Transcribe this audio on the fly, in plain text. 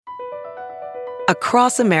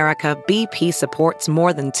Across America, BP supports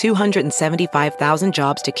more than 275,000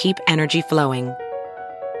 jobs to keep energy flowing.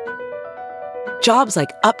 Jobs like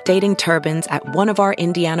updating turbines at one of our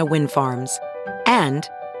Indiana wind farms and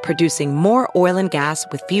producing more oil and gas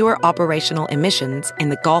with fewer operational emissions in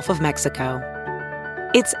the Gulf of Mexico.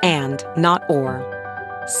 It's and, not or.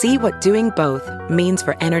 See what doing both means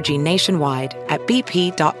for energy nationwide at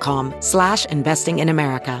bp.com/investing in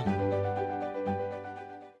America.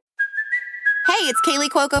 Hey, it's Kaylee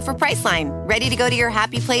Cuoco for Priceline. Ready to go to your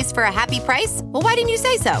happy place for a happy price? Well, why didn't you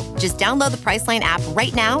say so? Just download the Priceline app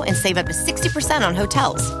right now and save up to 60% on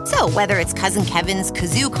hotels. So whether it's Cousin Kevin's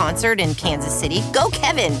Kazoo Concert in Kansas City, go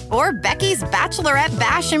Kevin, or Becky's Bachelorette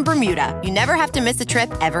Bash in Bermuda, you never have to miss a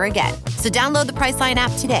trip ever again. So download the Priceline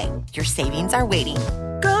app today. Your savings are waiting.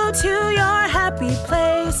 Go to your happy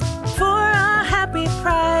place for a happy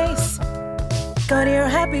price. Go to your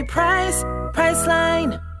happy price,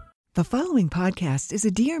 Priceline. The following podcast is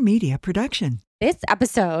a Dear Media production. This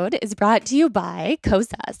episode is brought to you by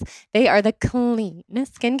Kosas. They are the clean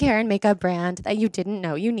skincare and makeup brand that you didn't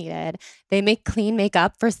know you needed. They make clean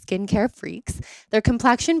makeup for skincare freaks. Their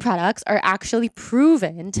complexion products are actually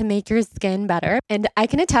proven to make your skin better. And I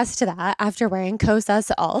can attest to that after wearing Kosas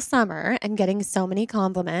all summer and getting so many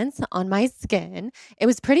compliments on my skin. It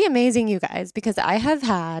was pretty amazing, you guys, because I have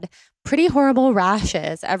had pretty horrible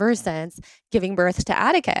rashes ever since giving birth to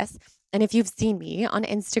Atticus. And if you've seen me on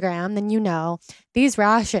Instagram, then you know these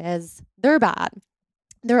rashes, they're bad.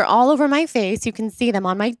 They're all over my face. You can see them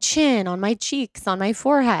on my chin, on my cheeks, on my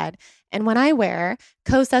forehead. And when I wear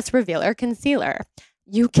Kosas Revealer Concealer,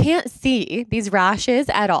 you can't see these rashes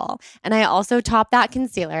at all. And I also top that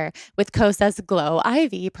concealer with Kosas Glow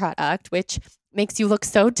IV product, which makes you look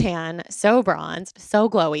so tan, so bronzed, so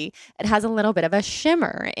glowy. It has a little bit of a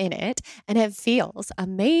shimmer in it, and it feels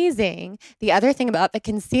amazing. The other thing about the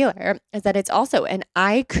concealer is that it's also an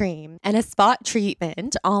eye cream and a spot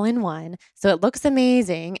treatment all in one. So it looks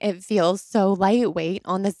amazing. It feels so lightweight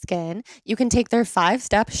on the skin. You can take their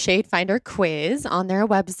 5-step shade finder quiz on their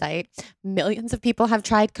website. Millions of people have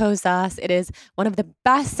tried Kosas. It is one of the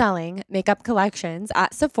best-selling makeup collections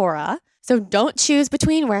at Sephora. So don't choose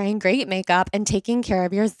between wearing great makeup and taking care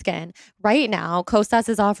of your skin. Right now, Kosas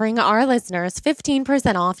is offering our listeners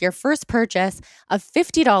 15% off your first purchase of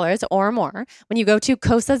 $50 or more when you go to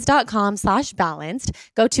kosas.com/balanced.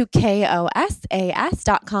 Go to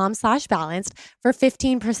KOSAS.com/balanced for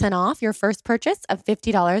 15% off your first purchase of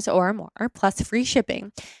 $50 or more, plus free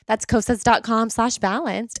shipping. That's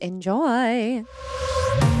kosas.com/balanced. Enjoy.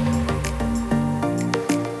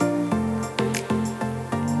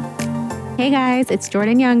 Hey guys, it's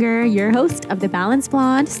Jordan Younger, your host of the Balanced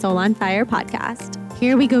Blonde Soul on Fire podcast.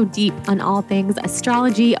 Here we go deep on all things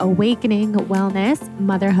astrology, awakening, wellness,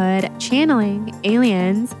 motherhood, channeling,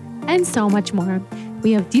 aliens, and so much more.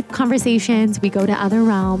 We have deep conversations. We go to other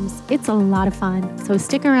realms. It's a lot of fun. So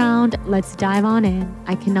stick around. Let's dive on in.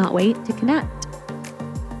 I cannot wait to connect.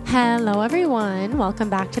 Hello, everyone. Welcome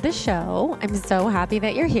back to the show. I'm so happy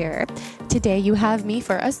that you're here. Today, you have me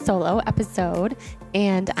for a solo episode,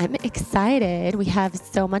 and I'm excited. We have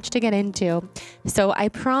so much to get into. So I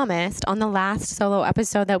promised on the last solo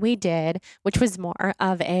episode that we did, which was more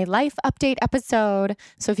of a life update episode.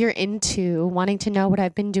 So if you're into wanting to know what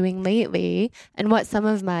I've been doing lately and what some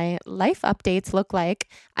of my life updates look like,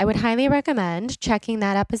 I would highly recommend checking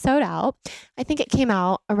that episode out. I think it came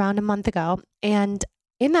out around a month ago, and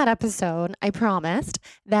in that episode, I promised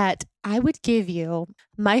that I would give you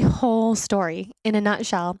my whole story in a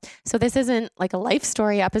nutshell. So this isn't like a life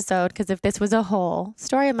story episode, because if this was a whole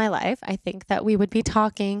story of my life, I think that we would be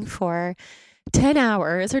talking for 10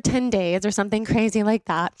 hours or 10 days or something crazy like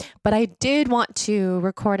that. But I did want to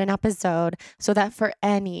record an episode so that for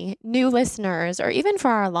any new listeners, or even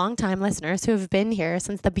for our longtime listeners who have been here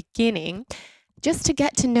since the beginning, just to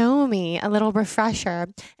get to know me, a little refresher.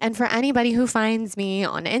 And for anybody who finds me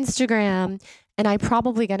on Instagram, and I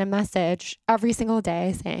probably get a message every single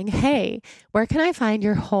day saying, hey, where can I find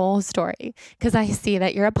your whole story? Because I see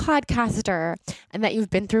that you're a podcaster and that you've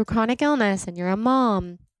been through chronic illness and you're a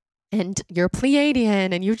mom and you're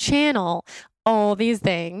Pleiadian and you channel all these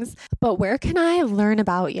things. But where can I learn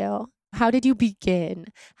about you? How did you begin?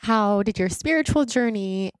 How did your spiritual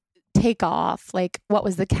journey take off? Like, what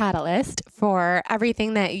was the catalyst for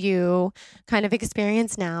everything that you kind of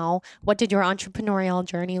experience now? What did your entrepreneurial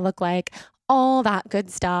journey look like? All that good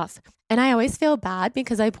stuff. And I always feel bad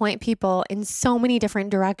because I point people in so many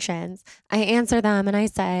different directions. I answer them and I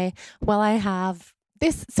say, well, I have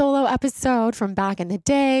this solo episode from back in the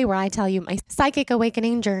day where I tell you my psychic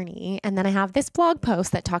awakening journey. And then I have this blog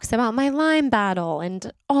post that talks about my Lyme battle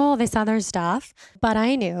and all this other stuff. But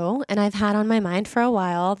I knew, and I've had on my mind for a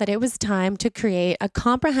while, that it was time to create a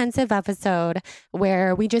comprehensive episode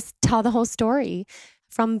where we just tell the whole story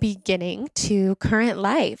from beginning to current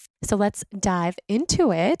life. So let's dive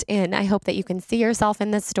into it. And I hope that you can see yourself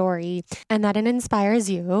in this story and that it inspires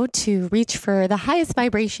you to reach for the highest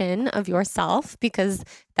vibration of yourself, because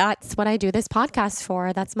that's what I do this podcast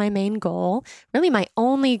for. That's my main goal. Really, my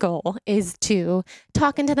only goal is to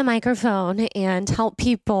talk into the microphone and help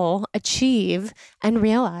people achieve and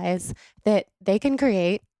realize that they can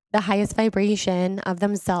create the highest vibration of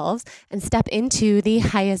themselves and step into the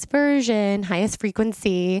highest version, highest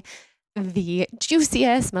frequency, the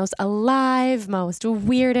juiciest, most alive, most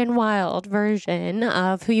weird and wild version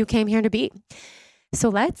of who you came here to be. So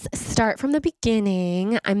let's start from the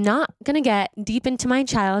beginning. I'm not going to get deep into my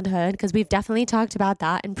childhood because we've definitely talked about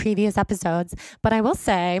that in previous episodes, but I will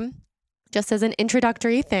say, just as an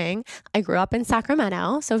introductory thing, I grew up in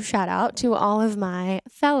Sacramento, so shout out to all of my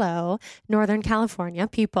fellow Northern California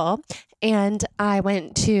people. And I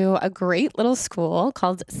went to a great little school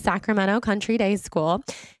called Sacramento Country Day School.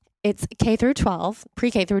 It's K through 12,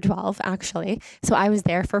 pre-K through 12, actually. So I was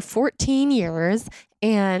there for 14 years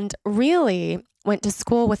and really went to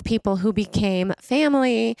school with people who became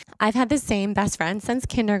family. I've had the same best friend since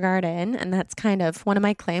kindergarten, and that's kind of one of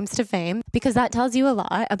my claims to fame because that tells you a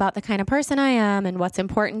lot about the kind of person I am and what's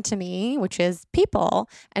important to me, which is people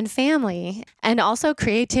and family and also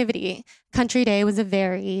creativity. Country Day was a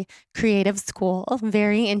very creative school,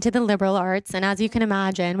 very into the liberal arts. And as you can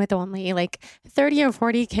imagine, with only like 30 or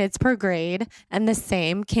 40 kids per grade and the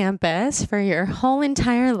same campus for your whole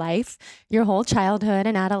entire life, your whole childhood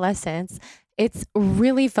and adolescence, it's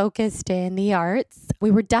really focused in the arts.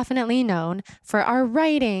 We were definitely known for our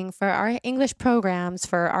writing, for our English programs,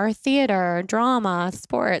 for our theater, drama,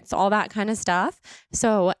 sports, all that kind of stuff.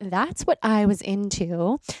 So that's what I was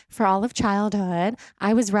into for all of childhood.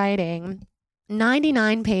 I was writing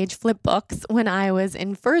 99-page flip books when I was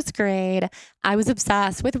in first grade. I was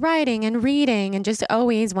obsessed with writing and reading and just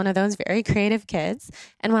always one of those very creative kids.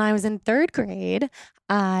 And when I was in third grade,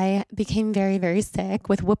 I became very, very sick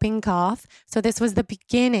with whooping cough. So this was the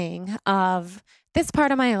beginning of this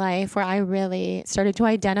part of my life where I really started to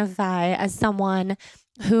identify as someone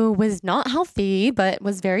who was not healthy, but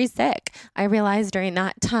was very sick. I realized during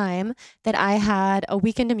that time that I had a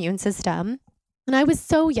weakened immune system. And I was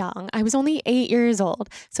so young. I was only 8 years old.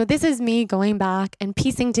 So this is me going back and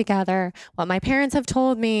piecing together what my parents have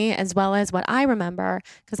told me as well as what I remember,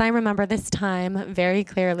 because I remember this time very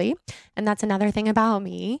clearly. And that's another thing about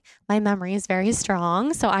me. My memory is very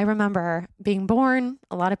strong. So I remember being born.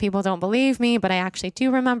 A lot of people don't believe me, but I actually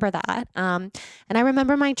do remember that. And I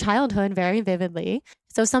remember my childhood very vividly.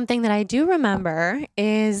 So something that I do remember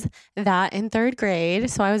is that in third grade,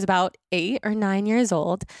 so I was about 8 or 9 years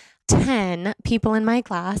old, 10 people in my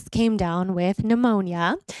class came down with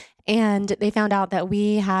pneumonia, and they found out that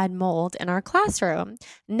we had mold in our classroom.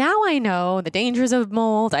 Now I know the dangers of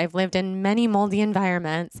mold. I've lived in many moldy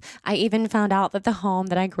environments. I even found out that the home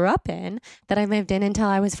that I grew up in, that I lived in until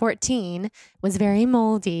I was 14, was very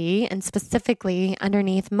moldy, and specifically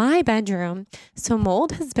underneath my bedroom. So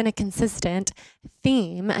mold has been a consistent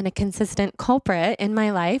theme and a consistent culprit in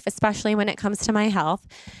my life, especially when it comes to my health.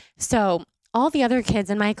 So all the other kids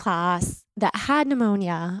in my class that had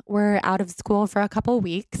pneumonia were out of school for a couple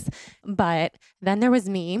weeks, but then there was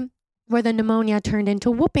me, where the pneumonia turned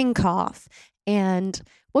into whooping cough. And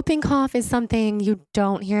whooping cough is something you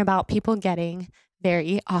don't hear about people getting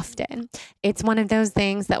very often. It's one of those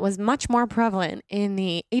things that was much more prevalent in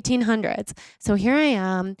the 1800s. So here I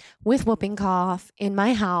am with whooping cough in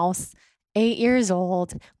my house, 8 years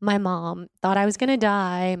old. My mom thought I was going to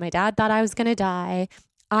die. My dad thought I was going to die.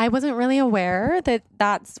 I wasn't really aware that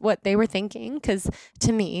that's what they were thinking, because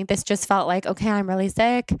to me, this just felt like, okay, I'm really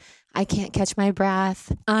sick. I can't catch my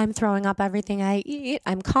breath. I'm throwing up everything I eat.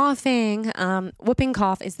 I'm coughing. Whooping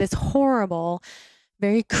cough is this horrible,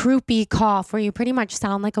 very croupy cough where you pretty much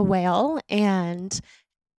sound like a whale, and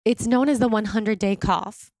it's known as the 100-day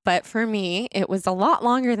cough. But for me, it was a lot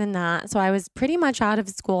longer than that. So I was pretty much out of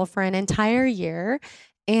school for an entire year,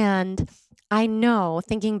 and I know,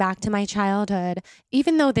 thinking back to my childhood,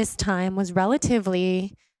 even though this time was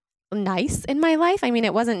relatively nice in my life, I mean,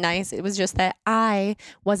 it wasn't nice. It was just that I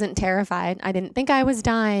wasn't terrified. I didn't think I was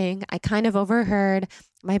dying. I kind of overheard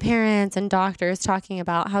my parents and doctors talking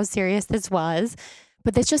about how serious this was.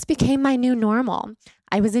 But this just became my new normal.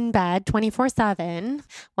 I was in bed 24/7.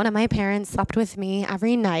 One of my parents slept with me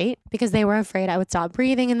every night because they were afraid I would stop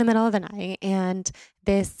breathing in the middle of the night. And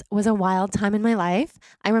this was a wild time in my life.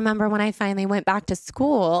 I remember when I finally went back to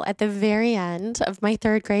school at the very end of my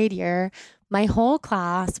 3rd grade year, my whole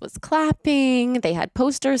class was clapping. They had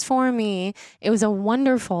posters for me. It was a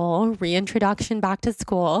wonderful reintroduction back to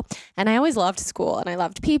school. And I always loved school and I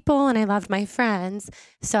loved people and I loved my friends.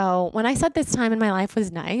 So when I said this time in my life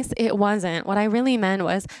was nice, it wasn't. What I really meant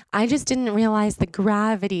was I just didn't realize the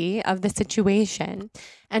gravity of the situation.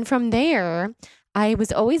 And from there, I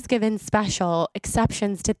was always given special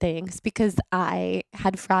exceptions to things because I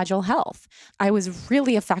had fragile health. I was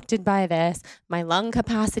really affected by this. My lung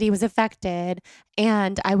capacity was affected,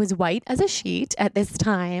 and I was white as a sheet at this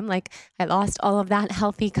time. Like, I lost all of that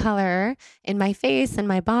healthy color in my face and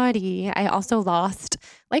my body. I also lost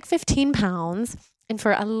like 15 pounds. And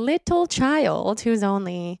for a little child who's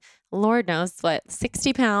only, Lord knows what,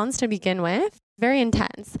 60 pounds to begin with, very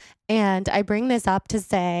intense. And I bring this up to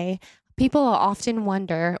say, people often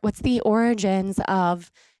wonder, what's the origins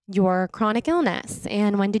of your chronic illness?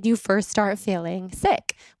 And when did you first start feeling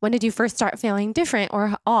sick? When did you first start feeling different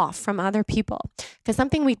or off from other people? Because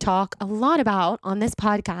something we talk a lot about on this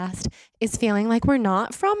podcast is feeling like we're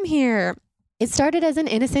not from here. It started as an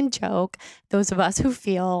innocent joke. Those of us who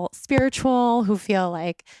feel spiritual, who feel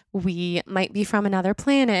like we might be from another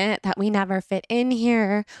planet, that we never fit in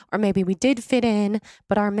here, or maybe we did fit in,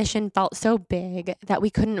 but our mission felt so big that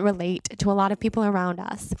we couldn't relate to a lot of people around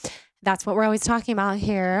us. That's what we're always talking about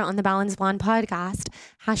here on the Balanced Blonde podcast.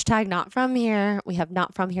 Hashtag not from here. We have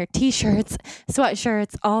not from here t-shirts,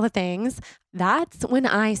 sweatshirts, all the things. That's when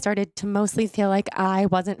I started to mostly feel like I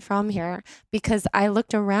wasn't from here because I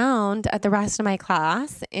looked around at the rest of my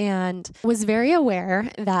class and was very aware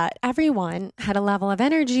that everyone had a level of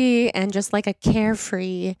energy and just like a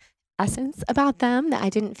carefree essence about them that I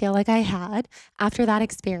didn't feel like I had after that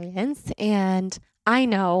experience. And I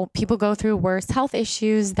know people go through worse health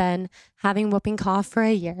issues than having whooping cough for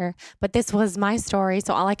a year, but this was my story.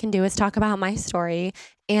 So all I can do is talk about my story.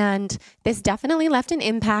 And this definitely left an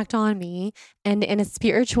impact on me. And in a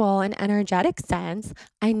spiritual and energetic sense,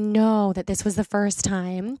 I know that this was the first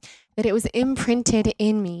time that it was imprinted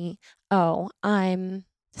in me. Oh, I'm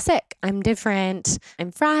sick, I'm different, I'm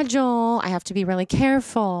fragile, I have to be really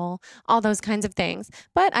careful, all those kinds of things.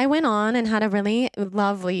 But I went on and had a really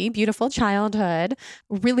lovely, beautiful childhood,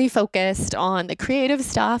 really focused on the creative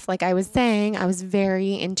stuff. Like I was saying, I was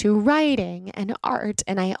very into writing and art,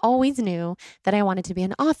 and I always knew that I wanted to be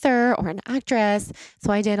an author or an actress.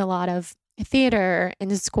 So I did a lot of theater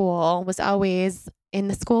in school, was always in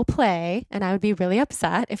the school play, and I would be really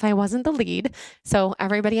upset if I wasn't the lead. So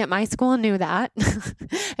everybody at my school knew that.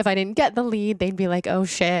 If I didn't get the lead, they'd be like, oh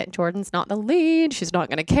shit, Jordan's not the lead. She's not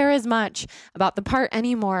going to care as much about the part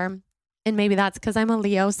anymore. And maybe that's because I'm a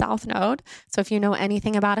Leo South Node. So if you know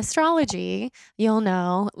anything about astrology, you'll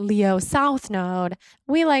know Leo South Node,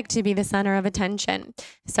 we like to be the center of attention.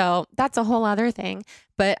 So that's a whole other thing.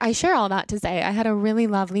 But I share all that to say I had a really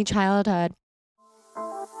lovely childhood.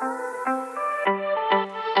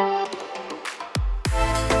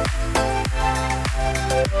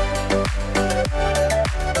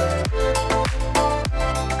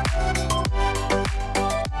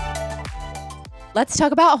 Let's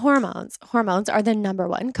talk about hormones. Hormones are the number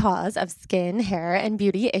one cause of skin, hair, and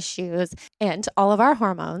beauty issues. And all of our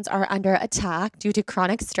hormones are under attack due to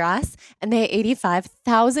chronic stress and the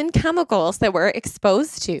 85,000 chemicals that we're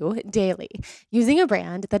exposed to daily. Using a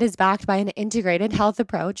brand that is backed by an integrated health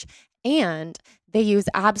approach, and they use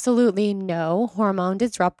absolutely no hormone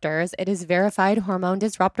disruptors. It is verified hormone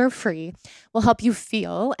disruptor free. Will help you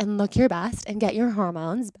feel and look your best and get your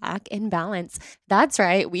hormones back in balance. That's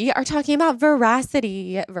right. We are talking about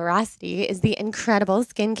Veracity. Veracity is the incredible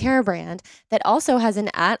skincare brand that also has an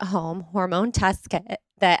at-home hormone test kit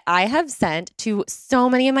that I have sent to so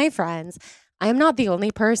many of my friends. I am not the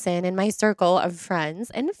only person in my circle of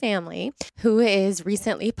friends and family who is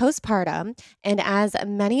recently postpartum. And as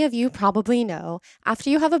many of you probably know,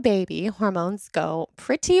 after you have a baby, hormones go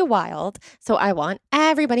pretty wild. So I want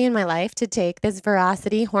everybody in my life to take this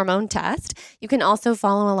Veracity hormone test. You can also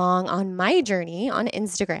follow along on my journey on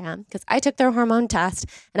Instagram because I took their hormone test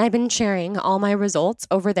and I've been sharing all my results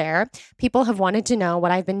over there. People have wanted to know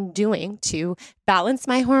what I've been doing to balance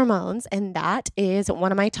my hormones, and that is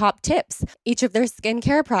one of my top tips. Each of their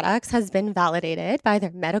skincare products has been validated by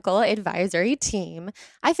their medical advisory team.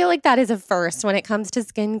 I feel like that is a first when it comes to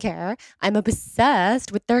skincare. I'm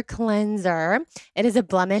obsessed with their cleanser. It is a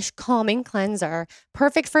blemish calming cleanser,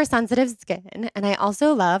 perfect for sensitive skin. And I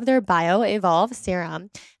also love their BioEvolve serum.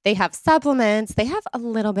 They have supplements. They have a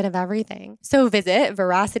little bit of everything. So visit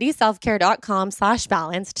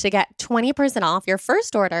veracityselfcare.com/balanced to get 20% off your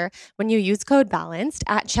first order when you use code BALANCED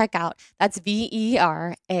at checkout. That's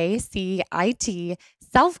VERACIT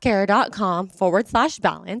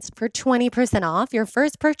selfcare.com/balanced for 20% off your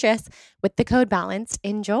first purchase with the code BALANCED.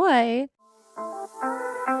 Enjoy.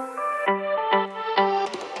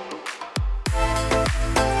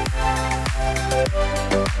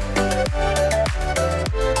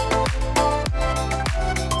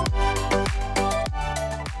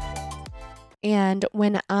 And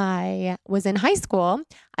when I was in high school,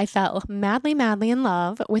 I fell madly, madly in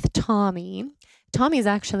love with Tommy. Tommy's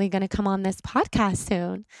actually going to come on this podcast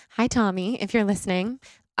soon. Hi, Tommy, if you're listening.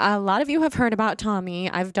 A lot of you have heard about Tommy.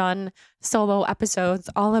 I've done solo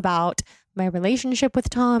episodes all about my relationship with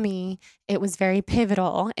Tommy. It was very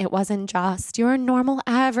pivotal. It wasn't just your normal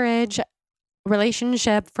average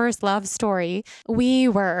relationship, first love story. We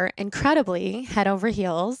were incredibly head over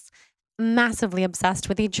heels, massively obsessed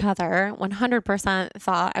with each other, 100%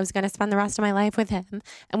 thought I was going to spend the rest of my life with him.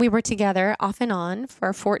 And we were together off and on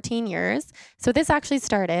for 14 years. So this actually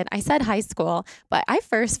started, I said high school, but I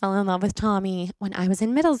first fell in love with Tommy when I was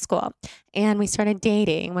in middle school. And we started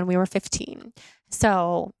dating when we were 15.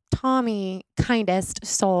 So Tommy, kindest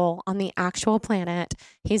soul on the actual planet.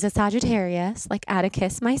 He's a Sagittarius, like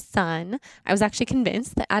Atticus, my son. I was actually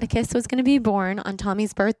convinced that Atticus was going to be born on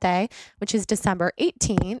Tommy's birthday, which is December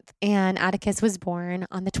 18th, and Atticus was born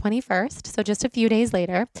on the 21st, so just a few days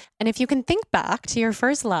later. And if you can think back to your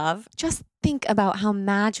first love, just think about how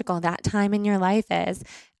magical that time in your life is.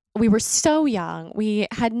 We were so young. We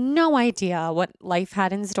had no idea what life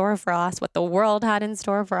had in store for us, what the world had in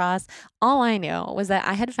store for us. All I knew was that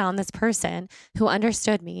I had found this person who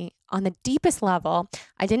understood me on the deepest level.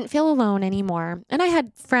 I didn't feel alone anymore. And I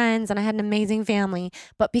had friends and I had an amazing family.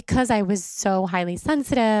 But because I was so highly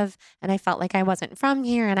sensitive and I felt like I wasn't from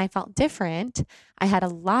here and I felt different, I had a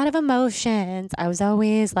lot of emotions. I was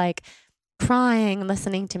always like crying,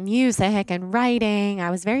 listening to music and writing.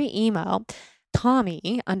 I was very emo.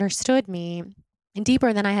 Tommy understood me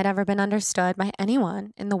deeper than I had ever been understood by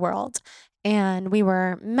anyone in the world. And we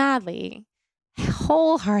were madly,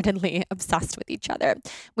 wholeheartedly obsessed with each other.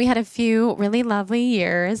 We had a few really lovely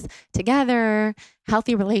years together,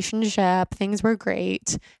 healthy relationship, things were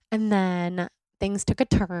great. And then things took a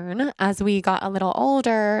turn as we got a little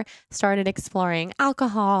older, started exploring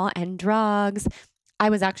alcohol and drugs. I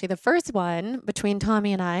was actually the first one between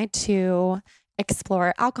Tommy and I to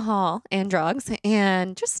explore alcohol and drugs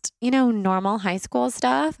and just, normal high school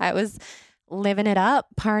stuff. I was living it up,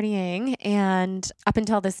 partying. And up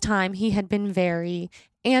until this time, he had been very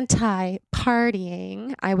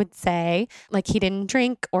anti-partying, I would say. Like he didn't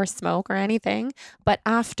drink or smoke or anything. But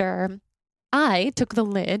after I took the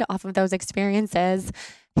lid off of those experiences,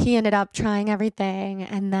 he ended up trying everything.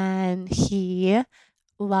 And then he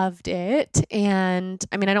loved it. And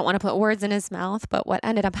I don't want to put words in his mouth, but what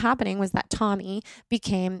ended up happening was that Tommy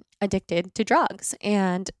became addicted to drugs.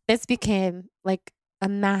 And this became like a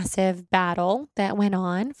massive battle that went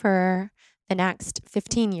on for the next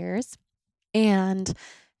 15 years and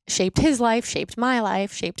shaped his life, shaped my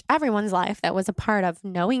life, shaped everyone's life that was a part of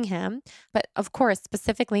knowing him, but of course,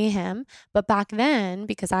 specifically him. But back then,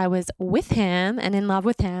 because I was with him and in love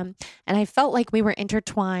with him, and I felt like we were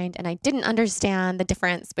intertwined and I didn't understand the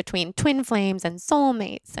difference between twin flames and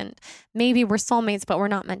soulmates. And maybe we're soulmates, but we're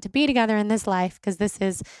not meant to be together in this life because this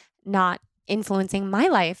is not influencing my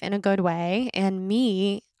life in a good way. And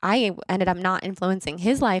I ended up not influencing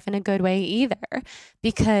his life in a good way either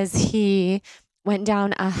because he went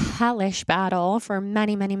down a hellish battle for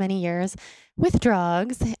many, many, many years with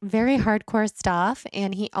drugs, very hardcore stuff.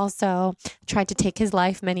 And he also tried to take his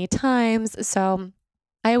life many times. So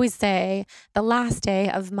I always say the last day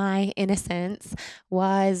of my innocence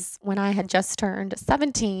was when I had just turned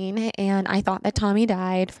 17 and I thought that Tommy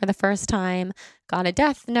died for the first time, got a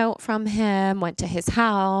death note from him, went to his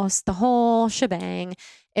house, the whole shebang.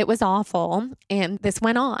 It was awful. And this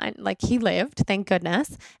went on. Like he lived, thank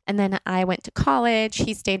goodness. And then I went to college.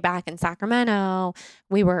 He stayed back in Sacramento.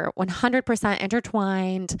 We were 100%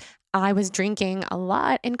 intertwined. I was drinking a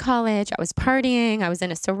lot in college. I was partying. I was in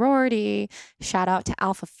a sorority. Shout out to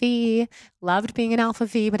Alpha Phi. Loved being an Alpha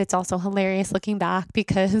Phi, but it's also hilarious looking back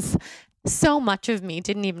because so much of me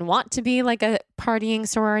didn't even want to be like a partying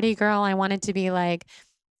sorority girl. I wanted to be like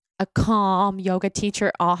a calm yoga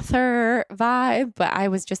teacher author vibe, but I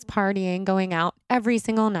was just partying, going out every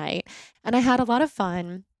single night. And I had a lot of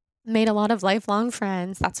fun, made a lot of lifelong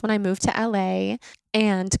friends. That's when I moved to LA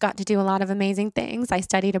and got to do a lot of amazing things. I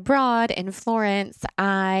studied abroad in Florence.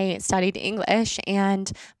 I studied English and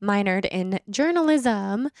minored in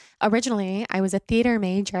journalism. Originally, I was a theater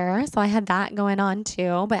major, so I had that going on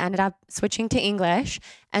too, but ended up switching to English.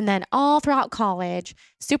 And then all throughout college,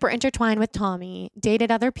 super intertwined with Tommy,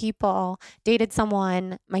 dated other people, dated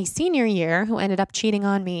someone my senior year who ended up cheating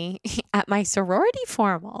on me at my sorority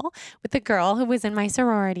formal with a girl who was in my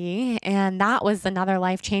sorority. And that was another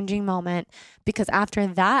life-changing moment, because after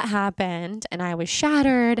that happened and I was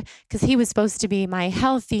shattered, because he was supposed to be my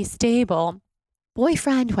healthy, stable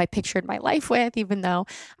boyfriend who I pictured my life with, even though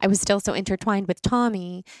I was still so intertwined with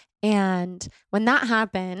Tommy. And when that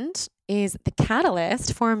happened is the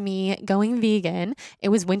catalyst for me going vegan. It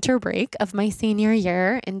was winter break of my senior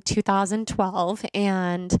year in 2012.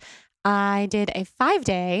 And I did a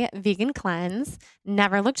 5-day vegan cleanse,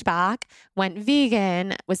 never looked back, went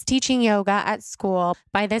vegan, was teaching yoga at school.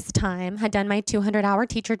 By this time, had done my 200-hour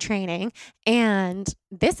teacher training. And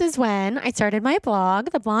this is when I started my blog,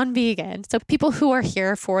 The Blonde Vegan. So people who are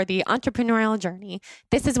here for the entrepreneurial journey,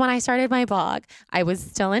 this is when I started my blog. I was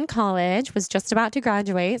still in college, was just about to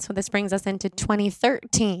graduate. So this brings us into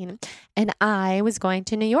 2013. And I was going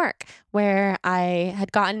to New York, where I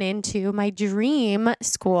had gotten into my dream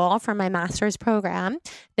school for my master's program,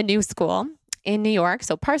 the New School in New York.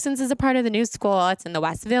 So Parsons is a part of the New School. It's in the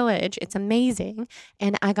West Village. It's amazing.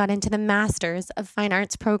 And I got into the Master's of Fine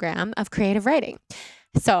Arts program of creative writing.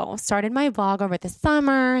 So started my blog over the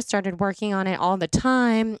summer, started working on it all the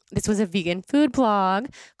time. This was a vegan food blog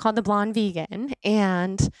called The Blonde Vegan,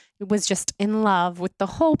 and was just in love with the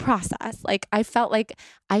whole process. Like, I felt like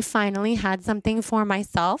I finally had something for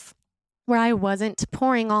myself where I wasn't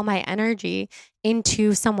pouring all my energy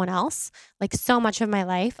into someone else. Like, so much of my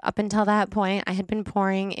life up until that point, I had been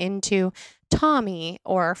pouring into Tommy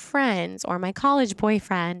or friends or my college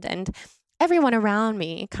boyfriend and everyone around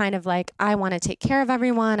me, kind of like, I want to take care of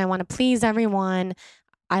everyone. I want to please everyone.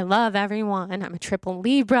 I love everyone. I'm a triple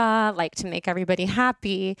Libra, like to make everybody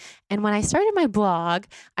happy. And when I started my blog,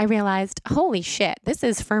 I realized, holy shit, this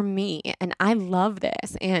is for me. And I love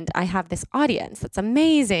this. And I have this audience that's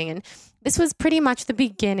amazing. And this was pretty much the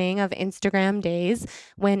beginning of Instagram days,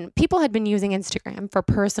 when people had been using Instagram for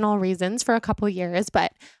personal reasons for a couple years.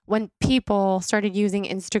 But when people started using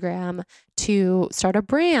Instagram to start a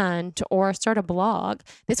brand or start a blog,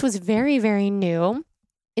 this was very, very new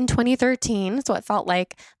in 2013. So it felt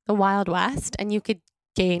like the Wild West, and you could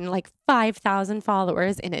gain like 5,000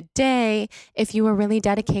 followers in a day if you were really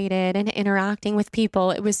dedicated and interacting with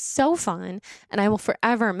people. It was so fun. And I will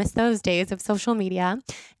forever miss those days of social media.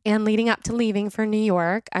 And leading up to leaving for New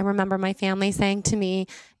York, I remember my family saying to me,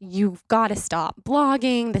 you've got to stop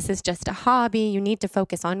blogging. This is just a hobby. You need to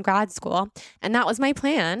focus on grad school. And that was my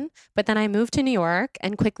plan. But then I moved to New York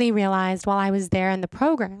and quickly realized while I was there in the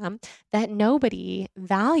program that nobody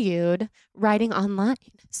valued writing online.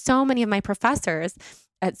 So many of my professors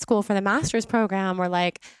at school for the master's program were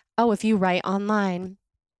like, oh, if you write online,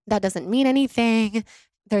 that doesn't mean anything.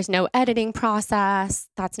 There's no editing process.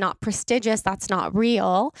 That's not prestigious. That's not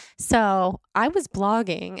real. So I was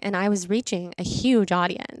blogging and I was reaching a huge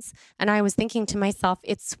audience. And I was thinking to myself,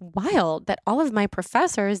 it's wild that all of my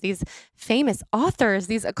professors, these famous authors,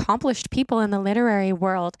 these accomplished people in the literary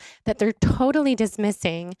world, that they're totally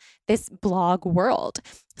dismissing this blog world.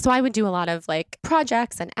 So I would do a lot of like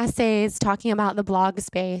projects and essays talking about the blog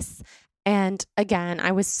space. And again,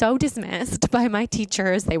 I was so dismissed by my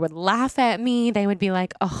teachers. They would laugh at me. They would be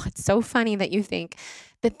like, oh, it's so funny that you think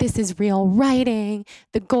that this is real writing.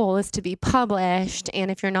 The goal is to be published.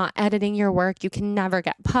 And if you're not editing your work, you can never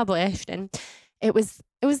get published. And it was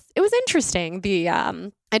interesting.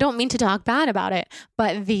 I don't mean to talk bad about it,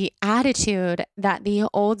 but the attitude that the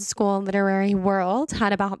old school literary world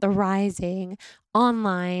had about the rising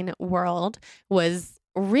online world was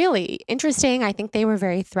really interesting. I think they were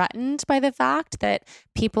very threatened by the fact that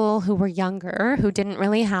people who were younger, who didn't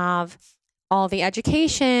really have all the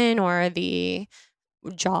education or the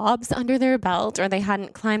jobs under their belt, or they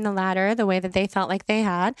hadn't climbed the ladder the way that they felt like they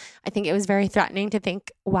had. I think it was very threatening to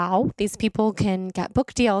think, wow, these people can get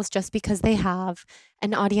book deals just because they have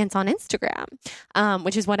an audience on Instagram,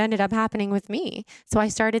 which is what ended up happening with me. So I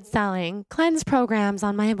started selling cleanse programs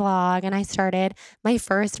on my blog, and I started my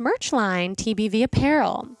first merch line, TBV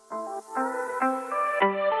Apparel.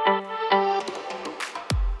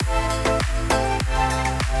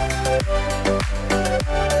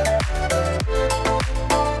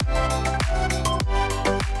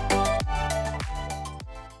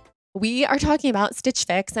 We are talking about Stitch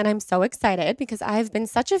Fix, and I'm so excited because I've been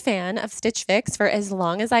such a fan of Stitch Fix for as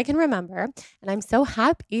long as I can remember, and I'm so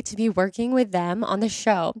happy to be working with them on the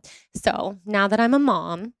show. So now that I'm a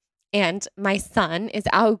mom, and my son is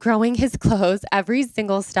outgrowing his clothes every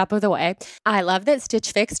single step of the way, I love that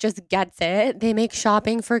Stitch Fix just gets it. They make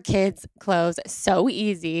shopping for kids' clothes so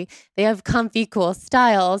easy. They have comfy, cool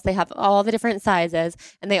styles. They have all the different sizes.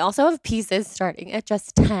 And they also have pieces starting at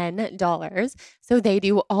just $10. So they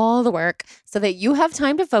do all the work so that you have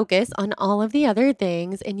time to focus on all of the other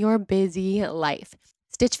things in your busy life.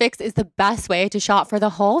 Stitch Fix is the best way to shop for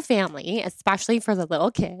the whole family, especially for the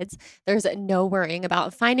little kids. There's no worrying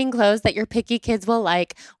about finding clothes that your picky kids will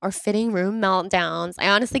like or fitting room meltdowns. I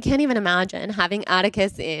honestly can't even imagine having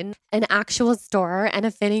Atticus in an actual store and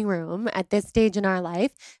a fitting room at this stage in our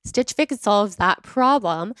life. Stitch Fix solves that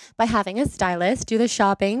problem by having a stylist do the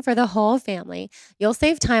shopping for the whole family. You'll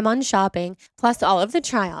save time on shopping, plus all of the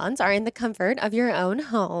try-ons are in the comfort of your own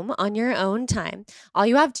home on your own time. All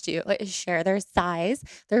you have to do is share their size,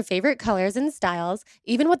 their favorite colors and styles,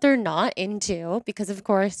 even what they're not into, because of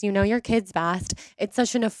course, you know your kids best. It's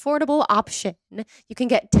such an affordable option. You can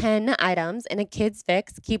get 10 items in a kid's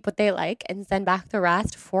fix, keep what they like, and send back the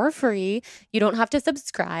rest for free. You don't have to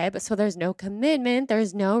subscribe, so there's no commitment,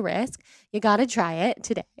 there's no risk. You gotta try it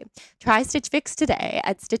today. Try Stitch Fix today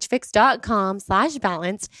at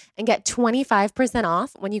stitchfix.com/balanced and get 25%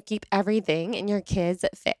 off when you keep everything in your kids'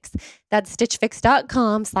 fix. That's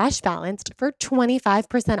stitchfix.com/balanced for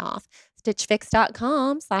 25% off.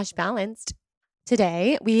 stitchfix.com/balanced.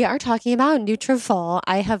 Today, we are talking about Nutrafol.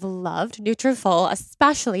 I have loved Nutrafol,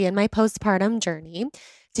 especially in my postpartum journey.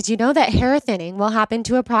 Did you know that hair thinning will happen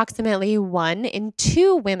to approximately 1 in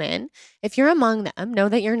 2 women? If you're among them, know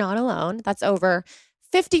that you're not alone. That's over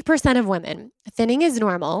 50% of women. Thinning is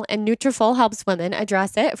normal, and Nutrafol helps women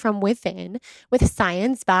address it from within with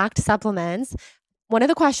science-backed supplements. One of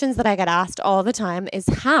the questions that I get asked all the time is,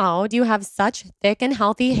 how do you have such thick and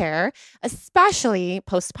healthy hair, especially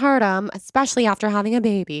postpartum, especially after having a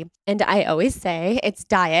baby? And I always say it's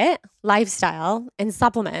diet, lifestyle, and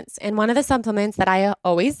supplements. And one of the supplements that I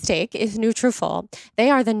always take is Nutrafol. They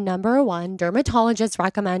are the #1 dermatologist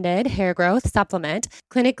recommended hair growth supplement,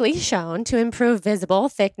 clinically shown to improve visible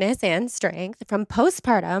thickness and strength from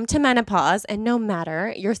postpartum to menopause, and no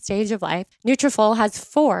matter your stage of life. Nutrafol has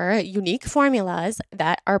 4 unique formulas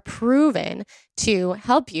that are proven to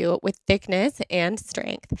help you with thickness and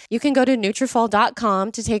strength. You can go to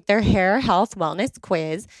Nutrafol.com to take their hair health wellness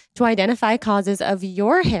quiz to identify causes of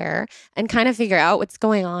your hair and kind of figure out what's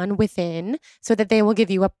going on within, so that they will give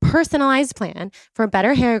you a personalized plan for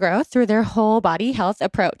better hair growth through their whole body health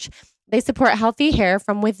approach. They support healthy hair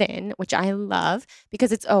from within, which I love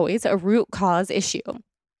because it's always a root cause issue.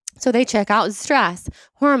 So they check out stress,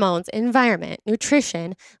 hormones, environment,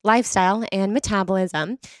 nutrition, lifestyle, and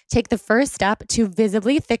metabolism. Take the first step to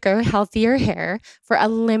visibly thicker, healthier hair. For a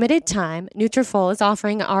limited time, Nutrafol is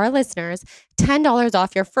offering our listeners $10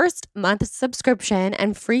 off your first month subscription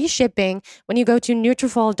and free shipping when you go to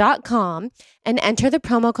Nutrafol.com and enter the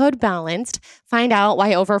promo code BALANCED. Find out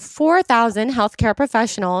why over 4,000 healthcare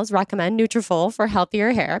professionals recommend Nutrafol for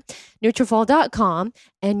healthier hair. Nutrafol.com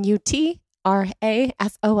and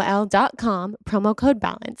Nutrafol.com, promo code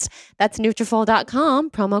BALANCED. That's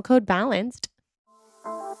Nutrafol.com, promo code BALANCED.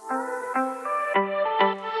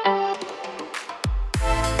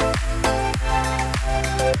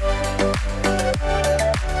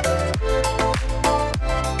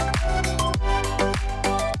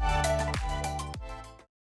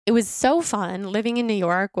 It was so fun. Living in New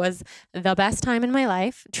York was the best time in my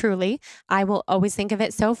life, truly. I will always think of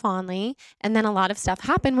it so fondly. And then a lot of stuff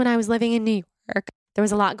happened when I was living in New York. There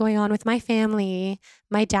was a lot going on with my family.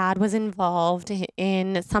 My dad was involved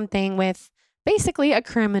in something with basically a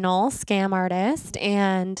criminal scam artist,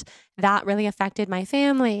 and that really affected my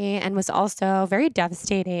family and was also very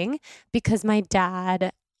devastating because my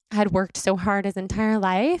dad had worked so hard his entire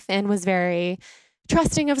life and was very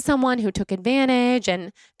trusting of someone who took advantage.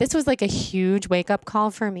 And this was like a huge wake-up call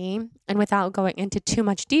for me. And without going into too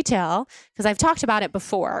much detail, because I've talked about it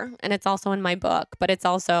before and it's also in my book, but it's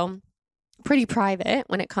also pretty private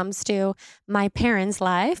when it comes to my parents'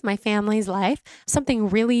 life, my family's life, something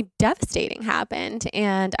really devastating happened.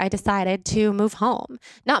 And I decided to move home,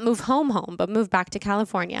 not move home, but move back to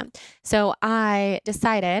California. So I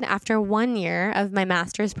decided after 1 year of my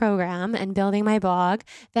master's program and building my blog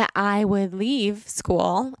that I would leave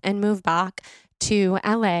school and move back to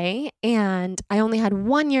LA, and I only had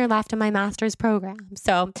 1 year left in my master's program.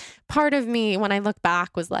 So part of me, when I look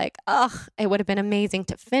back, was like, it would have been amazing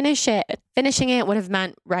to finish it. Finishing it would have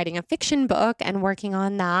meant writing a fiction book and working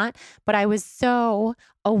on that. But I was so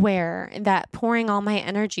aware that pouring all my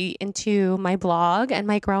energy into my blog and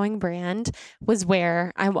my growing brand was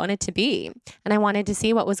where I wanted to be. And I wanted to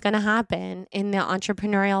see what was going to happen in the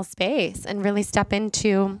entrepreneurial space and really step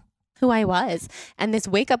into who I was. And this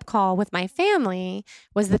wake up call with my family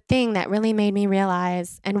was the thing that really made me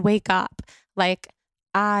realize and wake up, like,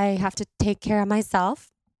 I have to take care of myself.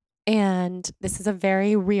 And this is a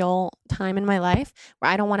very real time in my life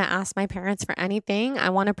where I don't want to ask my parents for anything. I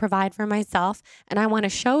want to provide for myself, and I want to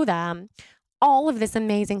show them all of this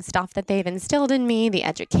amazing stuff that they've instilled in me, the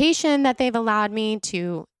education that they've allowed me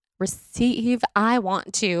to receive. I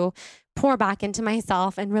want to pour back into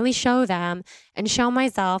myself and really show them and show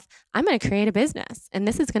myself I'm going to create a business, and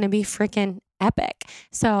this is going to be freaking epic.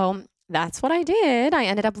 So that's what I did. I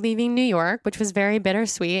ended up leaving New York, which was very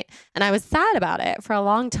bittersweet. And I was sad about it for a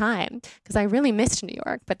long time because I really missed New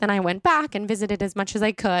York. But then I went back and visited as much as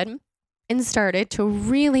I could and started to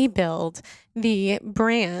really build the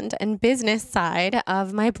brand and business side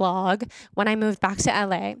of my blog when I moved back to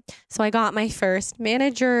LA. So I got my first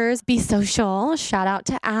managers, Be Social. Shout out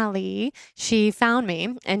to Allie. She found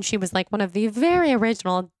me, and she was like one of the very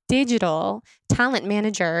original digital talent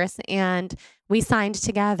managers, and we signed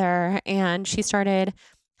together, and she started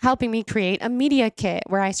helping me create a media kit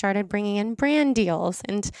where I started bringing in brand deals.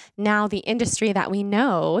 And now the industry that we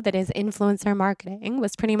know that is influencer marketing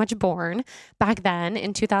was pretty much born back then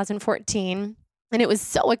in 2014. And it was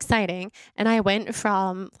so exciting. And I went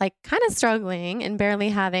from like kind of struggling and barely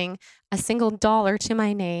having a single dollar to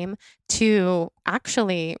my name to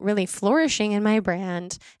actually really flourishing in my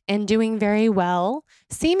brand and doing very well,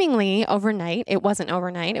 seemingly overnight. It wasn't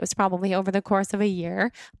overnight. It was probably over the course of a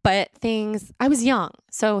year, but I was young.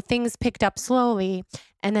 So things picked up slowly,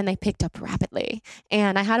 and then they picked up rapidly.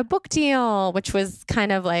 And I had a book deal, which was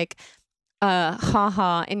kind of like a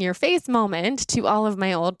ha-ha in your face moment to all of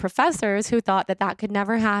my old professors who thought that that could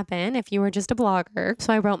never happen if you were just a blogger.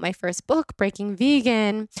 So I wrote my first book, Breaking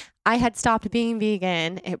Vegan. I had stopped being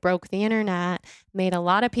vegan. It broke the internet, made a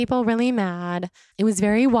lot of people really mad. It was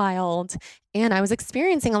very wild. And I was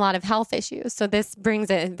experiencing a lot of health issues. So this brings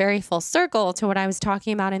it very full circle to what I was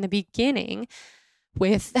talking about in the beginning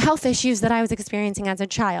with the health issues that I was experiencing as a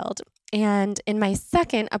child. And in my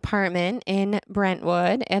second apartment in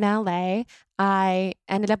Brentwood in LA, I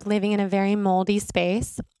ended up living in a very moldy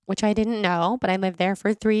space, which I didn't know, but I lived there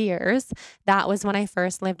for 3 years. That was when I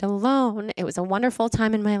first lived alone. It was a wonderful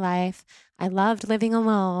time in my life. I loved living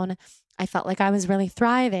alone. I felt like I was really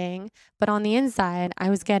thriving, but on the inside, I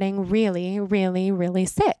was getting really, really, really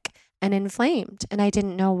sick and inflamed, and I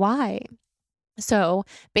didn't know why. So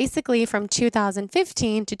basically from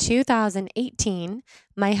 2015 to 2018,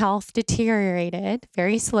 my health deteriorated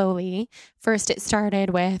very slowly. First, it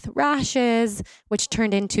started with rashes, which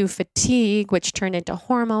turned into fatigue, which turned into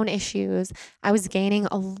hormone issues. I was gaining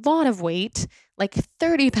a lot of weight, like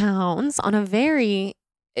 30 pounds on a very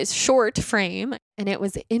short frame, and it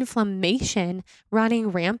was inflammation running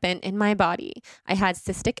rampant in my body. I had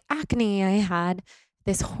cystic acne. I had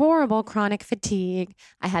this horrible chronic fatigue.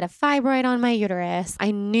 I had a fibroid on my uterus. I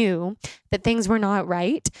knew that things were not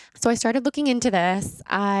right. So I started looking into this.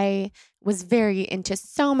 I was very into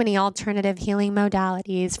so many alternative healing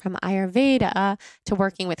modalities, from Ayurveda to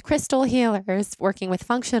working with crystal healers, working with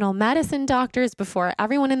functional medicine doctors before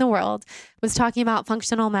everyone in the world was talking about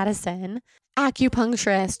functional medicine,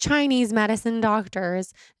 acupuncturists, Chinese medicine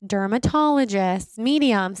doctors, dermatologists,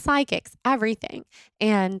 mediums, psychics, everything.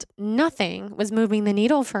 And nothing was moving the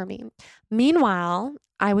needle for me. Meanwhile,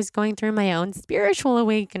 I was going through my own spiritual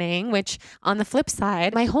awakening, which on the flip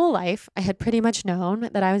side, my whole life, I had pretty much known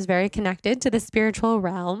that I was very connected to the spiritual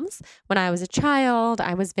realms. When I was a child,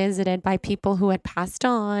 I was visited by people who had passed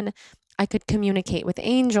on. I could communicate with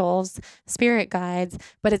angels, spirit guides,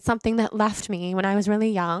 but it's something that left me when I was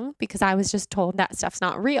really young because I was just told that stuff's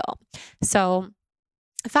not real. So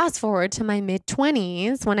fast forward to my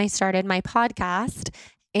mid-20s when I started my podcast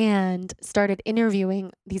and started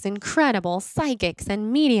interviewing these incredible psychics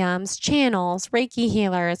and mediums, channels, Reiki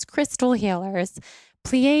healers, crystal healers,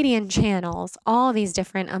 Pleiadian channels, all these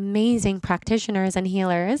different amazing practitioners and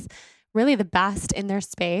healers, really the best in their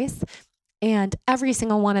space. And every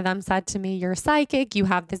single one of them said to me, "You're psychic, you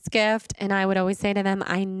have this gift." And I would always say to them,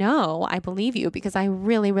 "I know, I believe you because I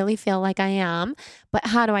really, really feel like I am. But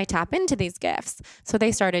how do I tap into these gifts?" So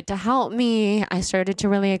they started to help me. I started to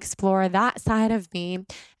really explore that side of me.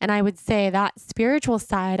 And I would say that spiritual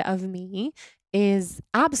side of me is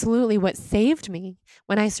absolutely what saved me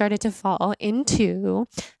when I started to fall into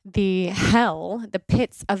the hell, the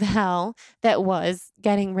pits of hell that was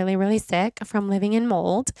getting really, really sick from living in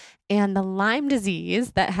mold and the Lyme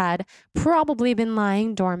disease that had probably been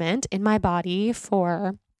lying dormant in my body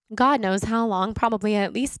for God knows how long, probably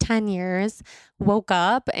at least 10 years, woke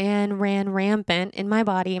up and ran rampant in my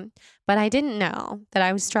body. But I didn't know that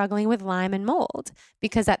I was struggling with Lyme and mold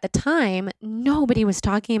because at the time, nobody was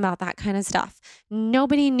talking about that kind of stuff.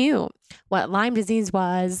 Nobody knew what Lyme disease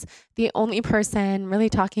was. The only person really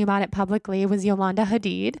talking about it publicly was Yolanda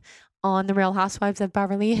Hadid on The Real Housewives of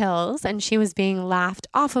Beverly Hills, and she was being laughed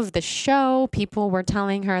off of the show. People were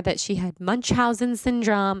telling her that she had Munchausen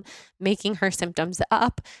syndrome, making her symptoms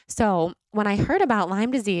up. So when I heard about Lyme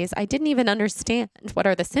disease, I didn't even understand what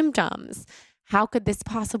are the symptoms. How could this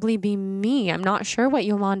possibly be me? I'm not sure what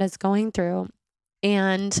Yolanda's going through.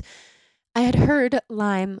 And I had heard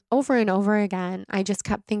Lyme over and over again. I just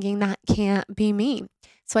kept thinking that can't be me.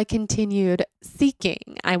 So I continued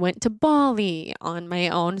seeking. I went to Bali on my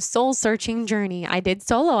own soul searching journey. I did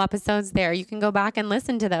solo episodes there. You can go back and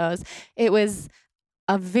listen to those. It was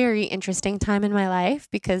a very interesting time in my life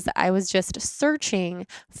because I was just searching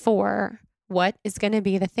for what is going to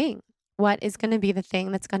be the thing. What is going to be the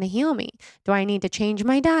thing that's going to heal me? Do I need to change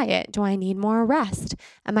my diet? Do I need more rest?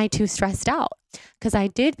 Am I too stressed out? Because I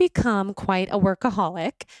did become quite a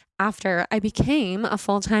workaholic after I became a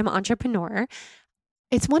full-time entrepreneur.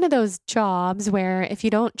 It's one of those jobs where if you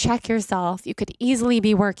don't check yourself, you could easily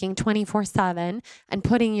be working 24/7 and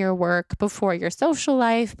putting your work before your social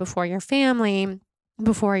life, before your family,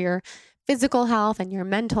 before your physical health and your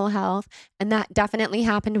mental health. And that definitely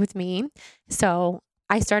happened with me. So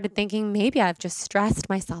I started thinking maybe I've just stressed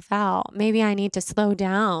myself out. Maybe I need to slow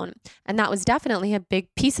down. And that was definitely a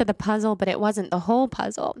big piece of the puzzle, but it wasn't the whole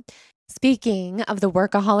puzzle. Speaking of the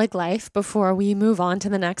workaholic life, before we move on to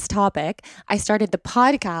the next topic, I started the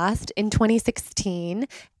podcast in 2016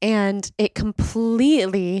 and it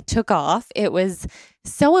completely took off. It was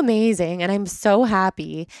so amazing. And I'm so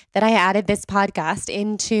happy that I added this podcast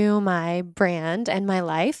into my brand and my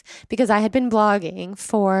life because I had been blogging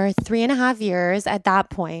for 3.5 years at that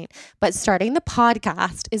point. But starting the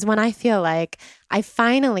podcast is when I feel like I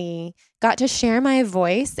finally got to share my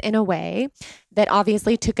voice in a way that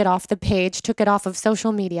obviously took it off the page, took it off of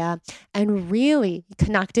social media, and really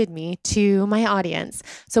connected me to my audience.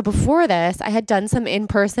 So before this, I had done some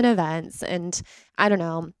in-person events and I don't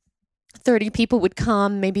know, 30 people would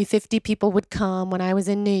come, maybe 50 people would come when I was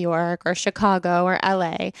in New York or Chicago or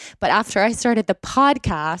LA. But after I started the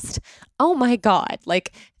podcast, oh my God,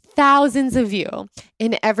 like thousands of you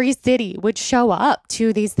in every city would show up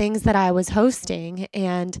to these things that I was hosting.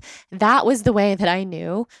 And that was the way that I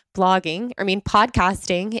knew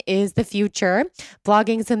podcasting is the future.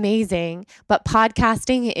 Blogging is amazing, but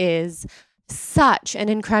podcasting is such an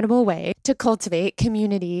incredible way to cultivate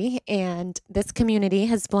community, and this community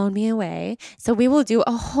has blown me away. So we will do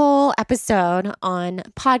a whole episode on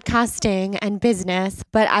podcasting and business,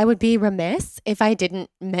 but I would be remiss if I didn't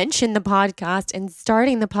mention the podcast and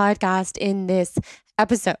starting the podcast in this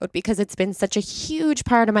episode because it's been such a huge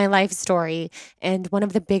part of my life story and one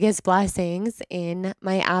of the biggest blessings in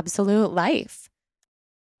my absolute life.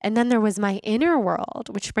 And then there was my inner world,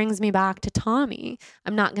 which brings me back to Tommy.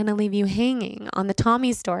 I'm not going to leave you hanging on the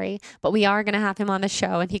Tommy story, but we are going to have him on the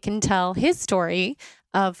show and he can tell his story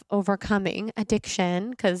of overcoming addiction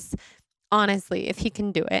because honestly, if he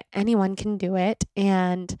can do it, anyone can do it.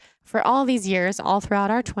 And for all these years, all throughout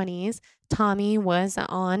our 20s, Tommy was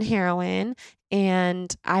on heroin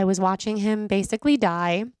and I was watching him basically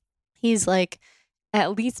die. He's like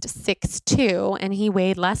at least 6'2", and he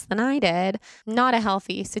weighed less than I did. Not a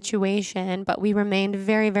healthy situation, but we remained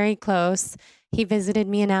very, very close. He visited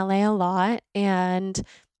me in LA a lot, and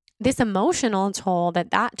this emotional toll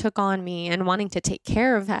that took on me and wanting to take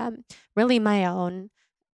care of him, really my own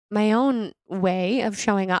way of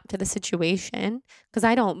showing up to the situation, because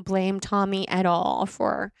I don't blame Tommy at all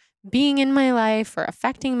for being in my life or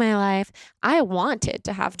affecting my life. I wanted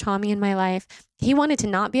to have Tommy in my life. He wanted to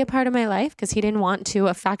not be a part of my life because he didn't want to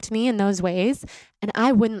affect me in those ways. And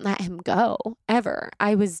I wouldn't let him go ever.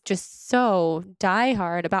 I was just so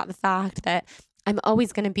diehard about the fact that I'm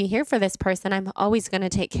always going to be here for this person. I'm always going to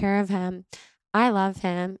take care of him. I love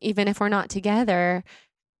him. Even if we're not together,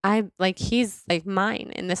 he's like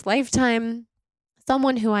mine in this lifetime.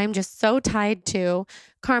 Someone who I'm just so tied to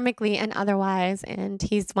karmically and otherwise, and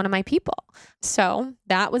he's one of my people. So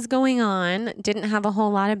that was going on. Didn't have a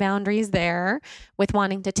whole lot of boundaries there with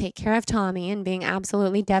wanting to take care of Tommy and being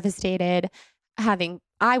absolutely devastated.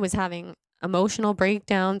 I was having emotional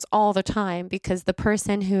breakdowns all the time because the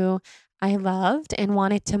person who I loved and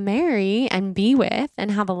wanted to marry and be with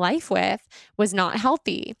and have a life with was not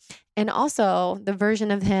healthy. And also, the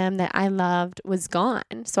version of him that I loved was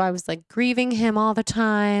gone. So I was like grieving him all the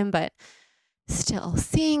time, but still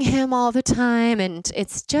seeing him all the time. And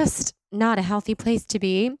it's just not a healthy place to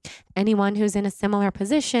be. Anyone who's in a similar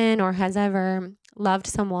position or has ever loved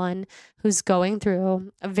someone who's going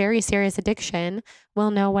through a very serious addiction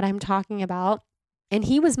will know what I'm talking about. And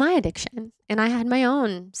he was my addiction, and I had my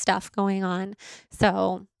own stuff going on.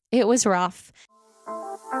 So it was rough.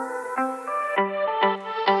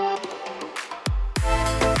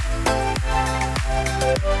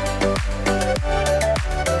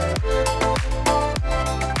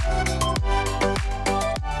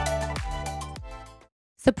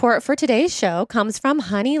 Support for today's show comes from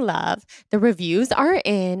Honeylove. The reviews are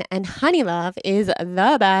in, and Honeylove is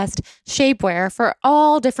the best shapewear for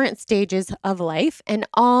all different stages of life and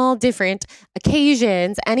all different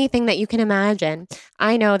occasions, anything that you can imagine.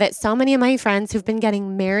 I know that so many of my friends who've been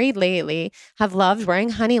getting married lately have loved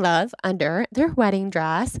wearing Honeylove under their wedding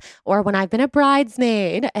dress, or when I've been a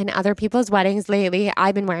bridesmaid and other people's weddings lately,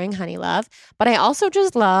 I've been wearing Honeylove. But I also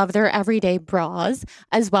just love their everyday bras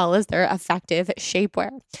as well as their effective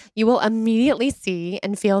shapewear. You will immediately see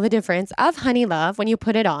and feel the difference of Honeylove when you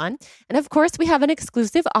put it on. And of course, we have an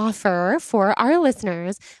exclusive offer for our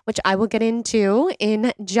listeners, which I will get into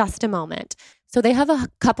in just a moment. So they have a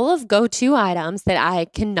couple of go-to items that I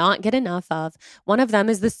cannot get enough of. One of them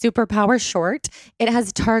is the Superpower Short. It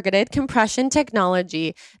has targeted compression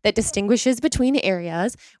technology that distinguishes between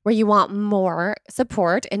areas where you want more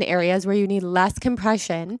support and areas where you need less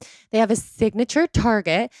compression. They have a signature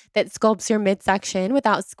target that sculpts your midsection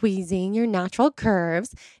without squeezing your natural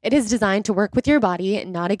curves. It is designed to work with your body,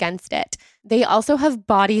 not against it. They also have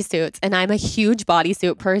bodysuits, and I'm a huge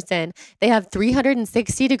bodysuit person. They have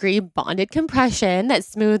 360-degree bonded compression that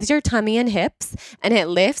smooths your tummy and hips, and it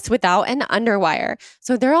lifts without an underwire.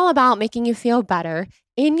 So they're all about making you feel better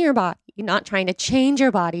in your body, not trying to change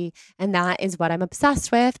your body. And that is what I'm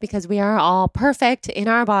obsessed with, because we are all perfect in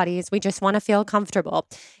our bodies. We just want to feel comfortable.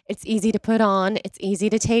 It's easy to put on. It's easy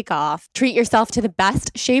to take off. Treat yourself to the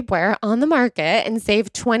best shapewear on the market and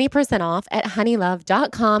save 20% off at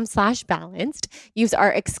honeylove.com/balanced. Use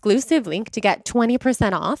our exclusive link to get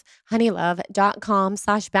 20% off,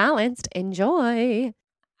 honeylove.com/balanced. Enjoy.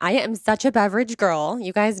 I am such a beverage girl.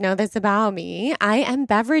 You guys know this about me. I am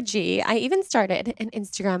beveragey. I even started an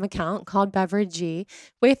Instagram account called Beveragey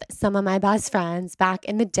with some of my best friends back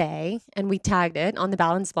in the day, and we tagged it on the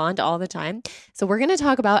Balanced Blonde all the time. So we're going to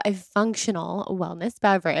talk about a functional wellness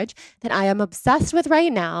beverage that I am obsessed with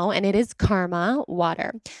right now, and it is Karma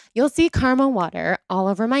Water. You'll see Karma Water all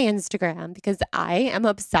over my Instagram because I am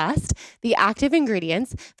obsessed. The active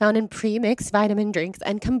ingredients found in pre-mixed vitamin drinks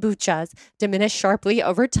and kombuchas diminish sharply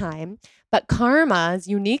over time, but Karma's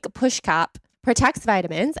unique push cap protects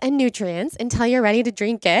vitamins and nutrients until you're ready to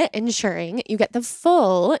drink it, ensuring you get the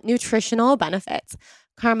full nutritional benefits.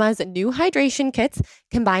 Karma's new hydration kits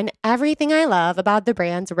combine everything I love about the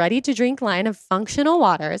brand's ready-to-drink line of functional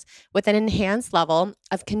waters with an enhanced level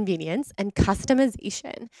of convenience and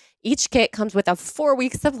customization. Each kit comes with a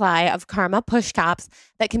 4-week supply of Karma push caps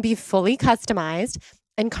that can be fully customized.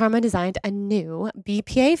 And Karma designed a new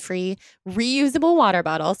BPA-free reusable water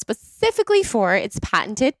bottle specifically for its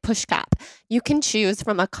patented push cap. You can choose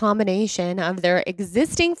from a combination of their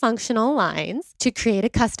existing functional lines to create a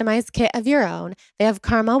customized kit of your own. They have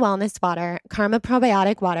Karma Wellness Water, Karma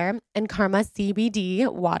Probiotic Water, and Karma CBD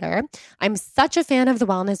Water. I'm such a fan of the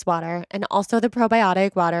wellness water and also the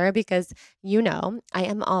probiotic water because, you know, I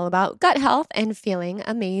am all about gut health and feeling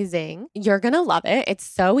amazing. You're going to love it. It's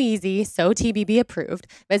so easy, so TBB approved.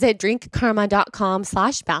 Visit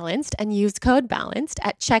drinkkarma.com/balanced and use code BALANCED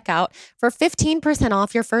at checkout for 15%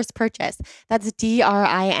 off your first purchase. That's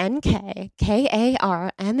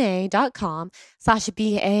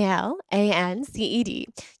drinkkarma.com/BALANCED.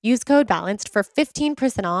 Use code BALANCED for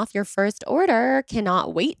 15% off your first order.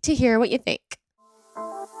 Cannot wait to hear what you think.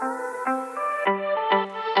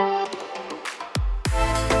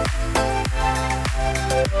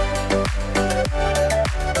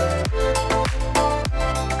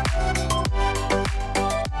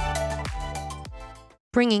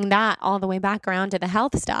 Bringing that all the way back around to the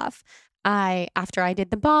health stuff, after I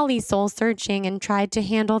did the Bali soul searching and tried to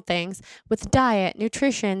handle things with diet,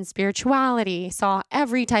 nutrition, spirituality, saw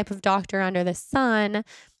every type of doctor under the sun,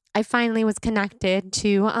 I finally was connected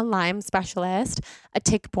to a Lyme specialist, a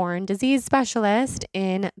tick-borne disease specialist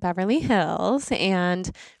in Beverly Hills.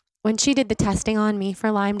 And when she did the testing on me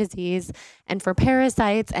for Lyme disease and for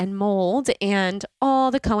parasites and mold and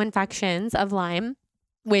all the co-infections of Lyme,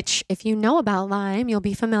 which if you know about Lyme, you'll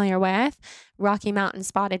be familiar with. Rocky Mountain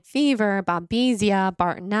spotted fever, Babesia,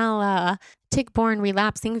 Bartonella, tick-borne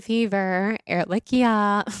relapsing fever,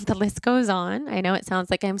 Ehrlichia, the list goes on. I know it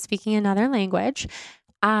sounds like I'm speaking another language.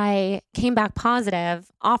 I came back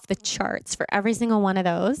positive off the charts for every single one of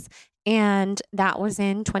those. And that was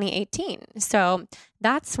in 2018. So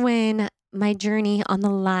that's when my journey on the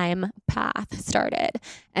Lyme path started.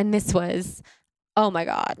 And this was, oh my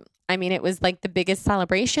God. I mean, it was like the biggest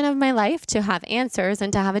celebration of my life to have answers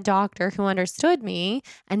and to have a doctor who understood me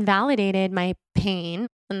and validated my pain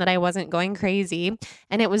and that I wasn't going crazy.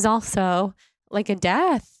 And it was also like a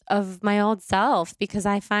death of my old self because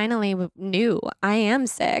I finally knew I am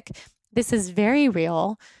sick. This is very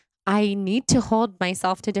real. I need to hold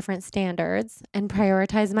myself to different standards and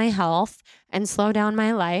prioritize my health and slow down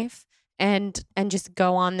my life and just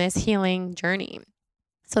go on this healing journey.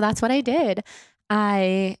 So that's what I did.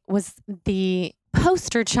 I was the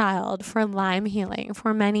poster child for Lyme healing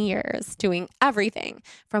for many years, doing everything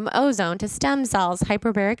from ozone to stem cells,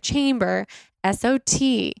 hyperbaric chamber,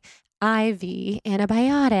 SOT, IV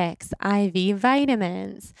antibiotics, IV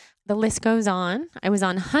vitamins. The list goes on. I was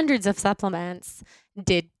on hundreds of supplements,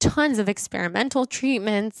 did tons of experimental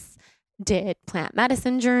treatments, did plant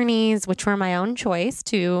medicine journeys, which were my own choice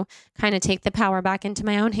to kind of take the power back into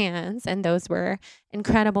my own hands. And those were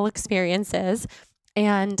incredible experiences.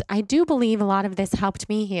 And I do believe a lot of this helped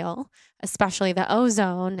me heal, especially the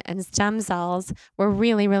ozone and stem cells were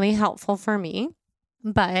really, really helpful for me.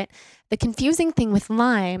 But the confusing thing with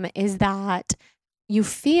Lyme is that you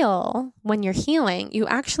feel when you're healing, you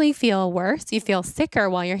actually feel worse. You feel sicker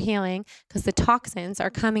while you're healing because the toxins are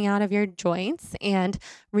coming out of your joints and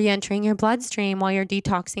re-entering your bloodstream while you're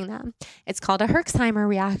detoxing them. It's called a Herxheimer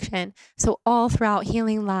reaction. So all throughout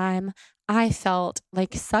healing Lyme, I felt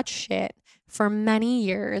like such shit for many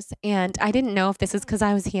years. And I didn't know if this is because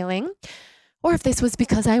I was healing or if this was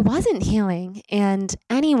because I wasn't healing. And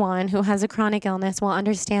anyone who has a chronic illness will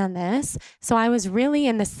understand this. So I was really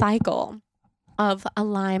in the cycle of a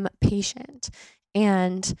Lyme patient.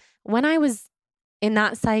 And when I was in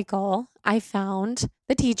that cycle, I found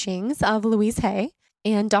the teachings of Louise Hay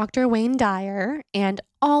and Dr. Wayne Dyer and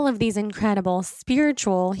all of these incredible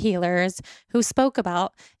spiritual healers who spoke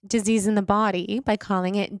about disease in the body by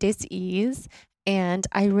calling it dis-ease. And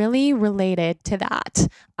I really related to that.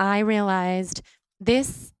 I realized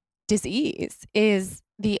this dis-ease is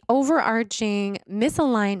the overarching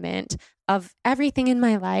misalignment of everything in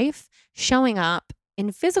my life showing up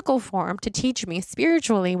in physical form to teach me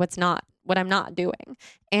spiritually what I'm not doing.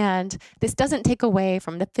 And this doesn't take away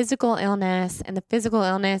from the physical illness, and the physical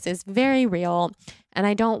illness is very real. And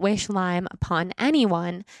I don't wish Lyme upon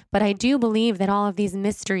anyone, but I do believe that all of these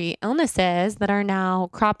mystery illnesses that are now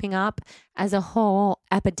cropping up as a whole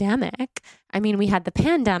epidemic. I mean, we had the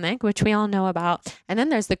pandemic, which we all know about, and then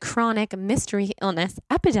there's the chronic mystery illness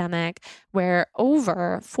epidemic where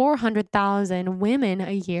over 400,000 women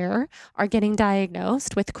a year are getting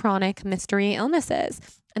diagnosed with chronic mystery illnesses.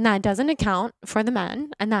 And that doesn't account for the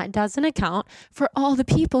men, and that doesn't account for all the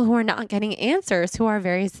people who are not getting answers, who are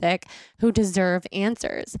very sick, who deserve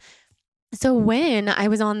answers. So when I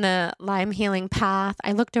was on the Lyme healing path,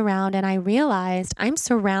 I looked around and I realized I'm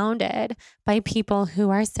surrounded by people who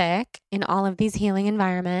are sick in all of these healing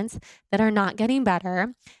environments that are not getting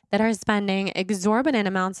better, that are spending exorbitant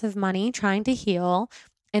amounts of money trying to heal.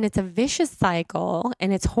 And it's a vicious cycle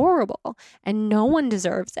and it's horrible and no one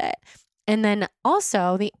deserves it. And then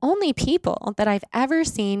also, the only people that I've ever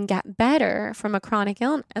seen get better from a chronic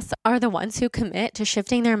illness are the ones who commit to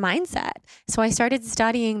shifting their mindset. So I started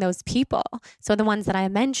studying those people. So the ones that I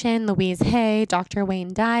mentioned, Louise Hay, Dr.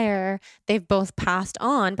 Wayne Dyer, they've both passed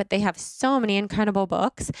on, but they have so many incredible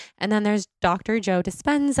books. And then there's Dr. Joe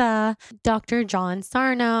Dispenza, Dr. John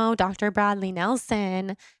Sarno, Dr. Bradley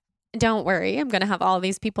Nelson. Don't worry, I'm going to have all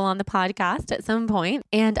these people on the podcast at some point.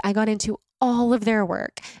 And I got into all of their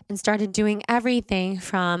work and started doing everything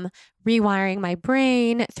from rewiring my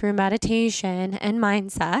brain through meditation and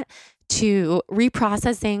mindset to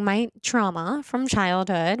reprocessing my trauma from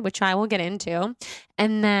childhood, which I will get into,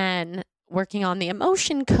 and then working on the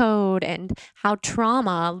emotion code and how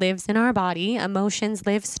trauma lives in our body, emotions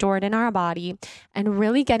live stored in our body, and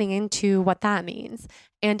really getting into what that means.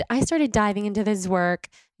 And I started diving into this work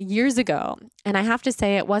years ago, and I have to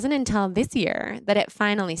say it wasn't until this year that it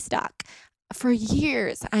finally stuck. For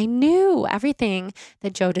years, I knew everything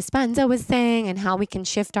that Joe Dispenza was saying and how we can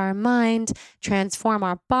shift our mind, transform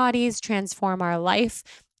our bodies, transform our life.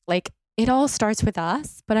 Like, it all starts with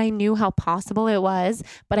us, but I knew how possible it was.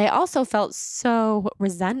 But I also felt so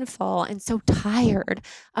resentful and so tired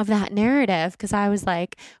of that narrative because I was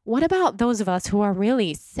like, what about those of us who are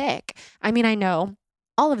really sick? I mean, I know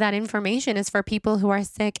all of that information is for people who are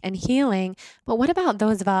sick and healing, but what about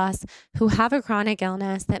those of us who have a chronic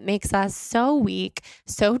illness that makes us so weak,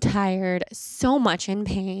 so tired, so much in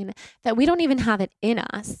pain that we don't even have it in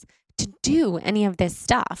us to do any of this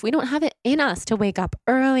stuff? We don't have it in us to wake up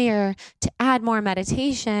earlier, to add more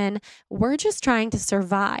meditation. We're just trying to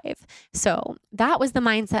survive. So that was the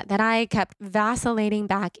mindset that I kept vacillating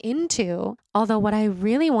back into. Although what I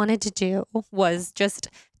really wanted to do was just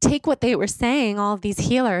take what they were saying, all of these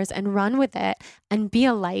healers, and run with it and be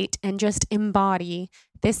a light and just embody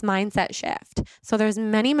this mindset shift. So there's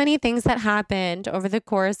many, many things that happened over the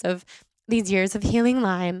course of these years of healing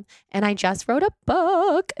Lyme. And I just wrote a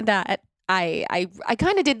book that I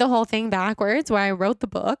kind of did the whole thing backwards, where I wrote the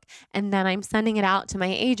book and then I'm sending it out to my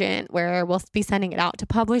agent, where we'll be sending it out to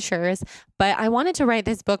publishers. But I wanted to write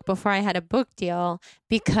this book before I had a book deal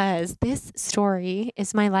because this story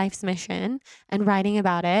is my life's mission, and writing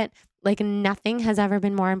about it, like nothing has ever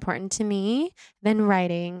been more important to me than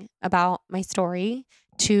writing about my story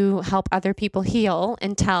to help other people heal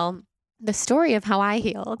and tell the story of how I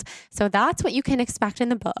healed. So that's what you can expect in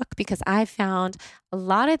the book, because I found a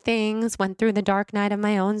lot of things, went through the dark night of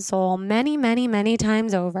my own soul many, many, many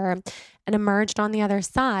times over, and emerged on the other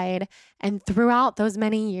side. And throughout those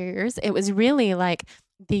many years, it was really like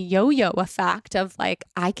the yo-yo effect of like,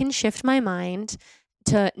 I can shift my mind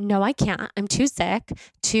to no, I can't, I'm too sick,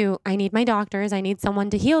 to I need my doctors, I need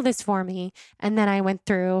someone to heal this for me. And then I went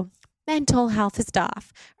through mental health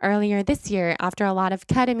stuff earlier this year after a lot of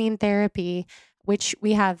ketamine therapy, which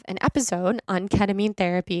we have an episode on ketamine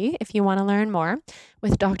therapy if you want to learn more,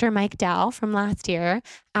 with Dr. Mike Dow from last year.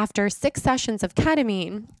 After 6 sessions of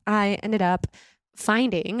ketamine, I ended up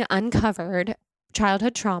finding uncovered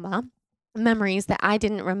childhood trauma, memories that I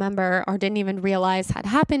didn't remember or didn't even realize had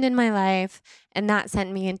happened in my life. And that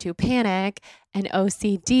sent me into panic and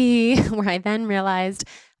OCD, where I then realized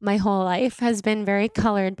my whole life has been very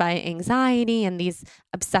colored by anxiety and these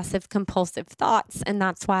obsessive compulsive thoughts. And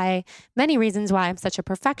that's why many reasons why I'm such a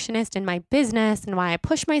perfectionist in my business and why I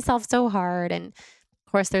push myself so hard. And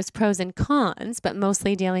of course, there's pros and cons, but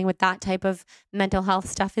mostly dealing with that type of mental health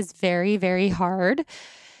stuff is very, very hard.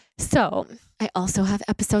 So I also have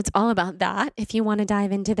episodes all about that if you want to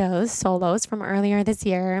dive into those solos from earlier this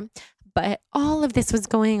year. But all of this was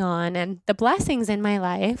going on, and the blessings in my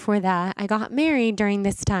life were that I got married during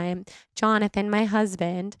this time. Jonathan, my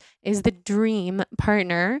husband, is the dream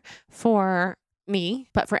partner for me,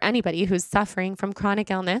 but for anybody who's suffering from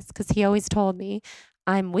chronic illness, because he always told me,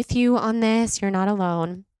 I'm with you on this. You're not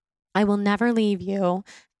alone. I will never leave you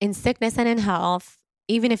in sickness and in health.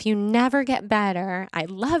 Even if you never get better, I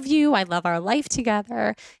love you. I love our life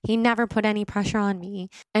together. He never put any pressure on me,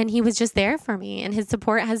 and he was just there for me, and his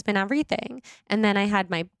support has been everything. And then I had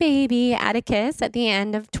my baby, Atticus, at the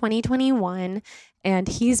end of 2021, and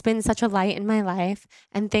he's been such a light in my life,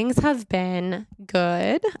 and things have been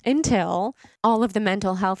good until all of the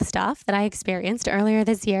mental health stuff that I experienced earlier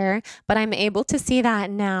this year. But I'm able to see that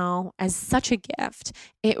now as such a gift.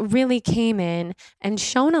 It really came in and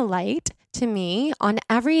shone a light to me on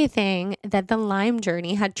everything that the Lyme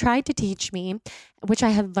journey had tried to teach me, which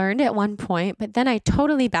I had learned at one point, but then I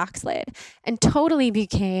totally backslid and totally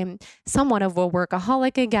became somewhat of a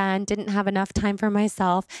workaholic again, didn't have enough time for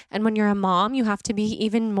myself. And when you're a mom, you have to be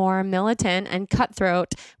even more militant and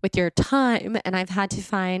cutthroat with your time. And I've had to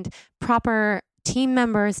find proper team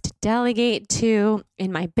members to delegate to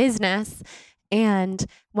in my business. And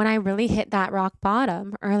when I really hit that rock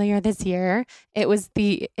bottom earlier this year, it was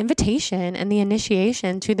the invitation and the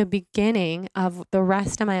initiation to the beginning of the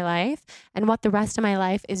rest of my life and what the rest of my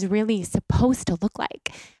life is really supposed to look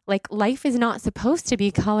like. Like, life is not supposed to be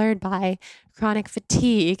colored by chronic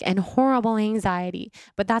fatigue and horrible anxiety,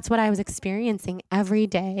 but that's what I was experiencing every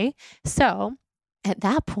day. So at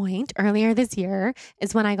that point, earlier this year,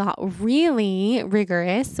 is when I got really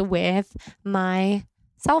rigorous with my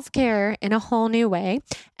self-care in a whole new way,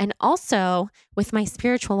 and also with my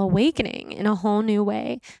spiritual awakening in a whole new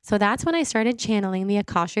way. So that's when I started channeling the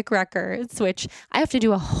Akashic Records, which I have to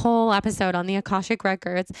do a whole episode on the Akashic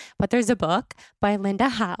Records, but there's a book by Linda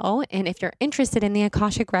Howe, and if you're interested in the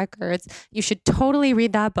Akashic Records, you should totally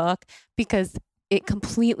read that book because it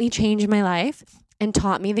completely changed my life and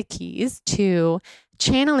taught me the keys to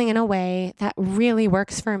channeling in a way that really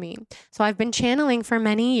works for me. So I've been channeling for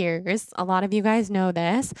many years. A lot of you guys know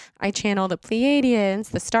this. I channel the Pleiadians,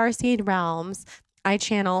 the starseed realms. I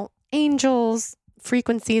channel angels,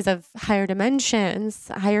 frequencies of higher dimensions,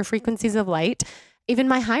 higher frequencies of light, even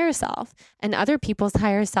my higher self and other people's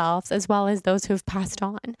higher selves, as well as those who have passed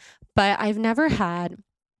on. But I've never had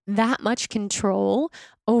that much control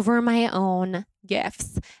over my own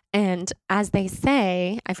gifts. And as they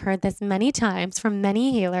say, I've heard this many times from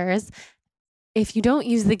many healers, if you don't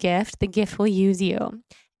use the gift will use you.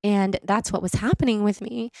 And that's what was happening with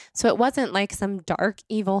me. So it wasn't like some dark,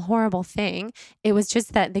 evil, horrible thing. It was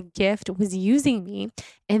just that the gift was using me,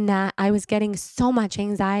 and that I was getting so much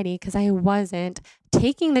anxiety because I wasn't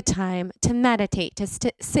taking the time to meditate, to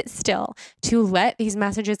sit still, to let these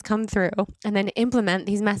messages come through and then implement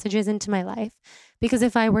these messages into my life. Because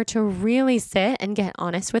if I were to really sit and get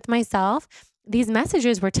honest with myself, these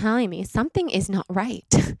messages were telling me something is not right.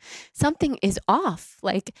 Something is off.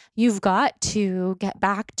 Like, you've got to get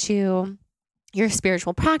back to your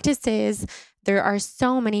spiritual practices. There are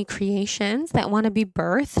so many creations that want to be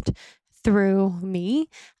birthed through me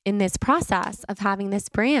in this process of having this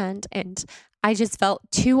brand. And I just felt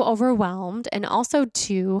too overwhelmed and also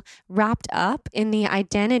too wrapped up in the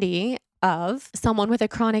identity of someone with a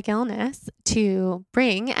chronic illness to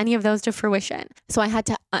bring any of those to fruition. So I had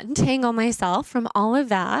to untangle myself from all of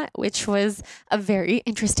that, which was a very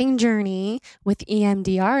interesting journey with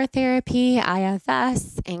EMDR therapy,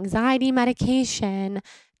 IFS, anxiety medication,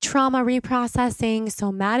 trauma reprocessing,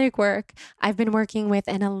 somatic work. I've been working with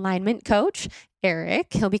an alignment coach,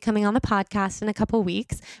 Eric. He'll be coming on the podcast in a couple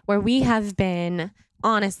weeks, where we have been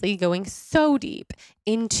honestly going so deep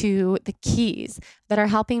into the keys that are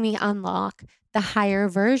helping me unlock the higher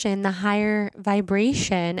version, the higher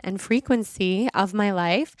vibration and frequency of my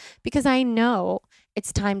life, because I know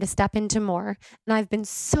it's time to step into more. And I've been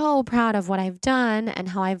so proud of what I've done and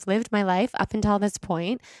how I've lived my life up until this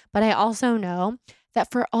point. But I also know that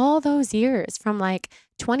for all those years, from like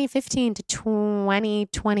 2015 to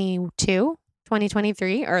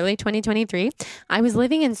 2023, early 2023, I was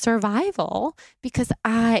living in survival because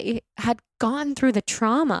I had gone through the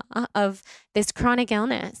trauma of this chronic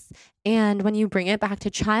illness. And when you bring it back to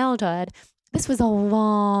childhood, this was a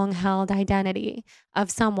long-held identity of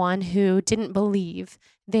someone who didn't believe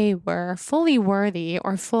they were fully worthy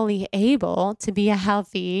or fully able to be a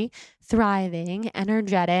healthy, thriving,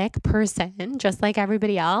 energetic person, just like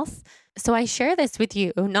everybody else. So I share this with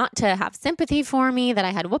you, not to have sympathy for me that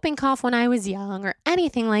I had whooping cough when I was young or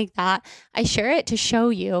anything like that. I share it to show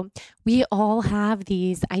you we all have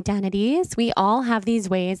these identities. We all have these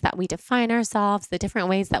ways that we define ourselves, the different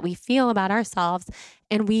ways that we feel about ourselves,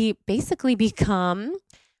 and we basically become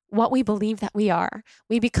what we believe that we are.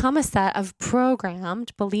 We become a set of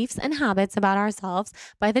programmed beliefs and habits about ourselves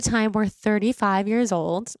by the time we're 35 years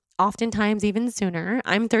old, oftentimes even sooner.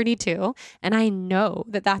 I'm 32, and I know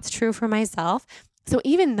that that's true for myself. So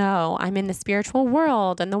even though I'm in the spiritual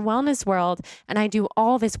world and the wellness world, and I do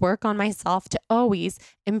all this work on myself to always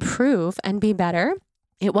improve and be better,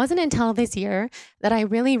 it wasn't until this year that I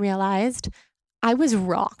really realized I was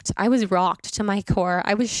rocked. I was rocked to my core.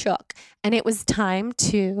 I was shook. And it was time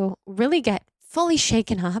to really get fully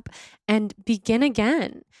shaken up and begin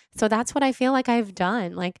again. So that's what I feel like I've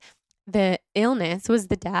done. Like, the illness was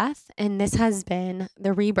the death, and this has been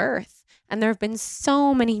the rebirth. And there have been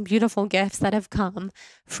so many beautiful gifts that have come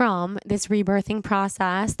from this rebirthing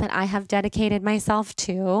process that I have dedicated myself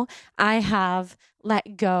to. I have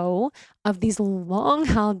let go of these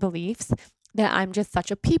long-held beliefs that I'm just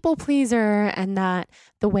such a people pleaser and that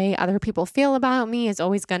the way other people feel about me is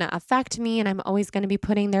always going to affect me and I'm always going to be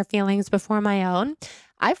putting their feelings before my own.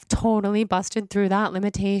 I've totally busted through that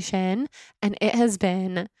limitation, and it has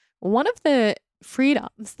been one of the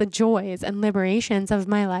freedoms, the joys and liberations of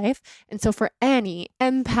my life. And so for any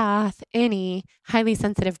empath, any highly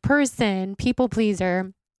sensitive person, people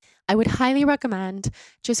pleaser, I would highly recommend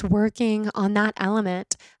just working on that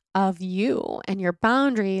element of you and your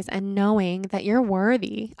boundaries and knowing that you're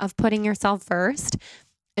worthy of putting yourself first.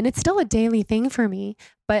 And it's still a daily thing for me,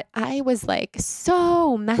 but I was like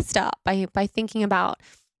so messed up by thinking about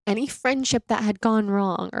any friendship that had gone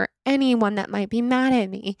wrong or anyone that might be mad at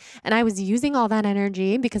me. And I was using all that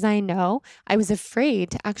energy because I know I was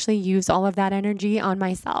afraid to actually use all of that energy on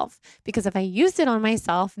myself. Because if I used it on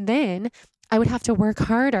myself, then I would have to work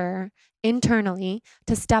harder internally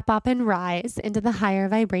to step up and rise into the higher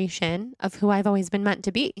vibration of who I've always been meant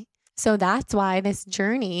to be. So that's why this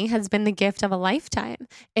journey has been the gift of a lifetime.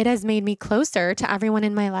 It has made me closer to everyone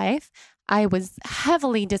in my life. I was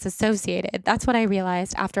heavily disassociated. That's what I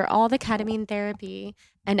realized after all the ketamine therapy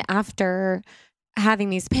and after having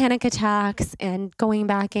these panic attacks and going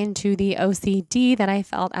back into the OCD that I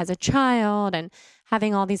felt as a child and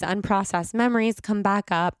having all these unprocessed memories come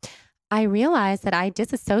back up. I realized that I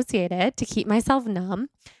disassociated to keep myself numb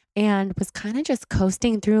and was kind of just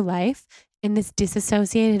coasting through life in this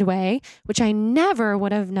disassociated way, which I never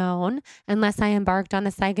would have known unless I embarked on the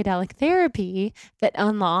psychedelic therapy that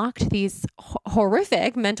unlocked these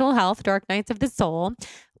horrific mental health dark nights of the soul.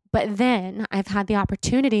 But then I've had the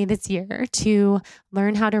opportunity this year to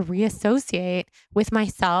learn how to reassociate with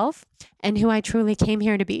myself and who I truly came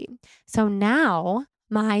here to be. So now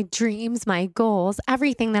my dreams, my goals,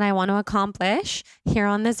 everything that I want to accomplish here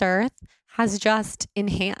on this earth has just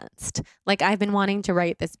enhanced. Like I've been wanting to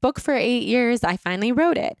write this book for 8 years. I finally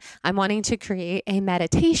wrote it. I'm wanting to create a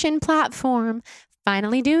meditation platform.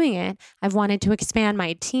 Finally doing it. I've wanted to expand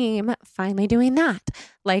my team, finally doing that.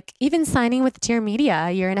 Like even signing with Dear Media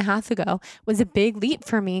a year and a half ago was a big leap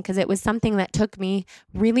for me because it was something that took me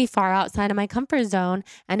really far outside of my comfort zone.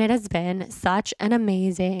 And it has been such an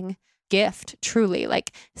amazing gift, truly,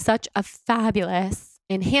 like such a fabulous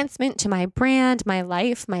enhancement to my brand, my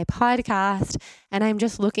life, my podcast. And I'm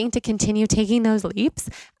just looking to continue taking those leaps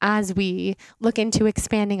as we look into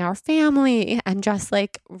expanding our family and just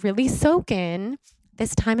like really soak in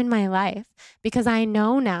this time in my life, because I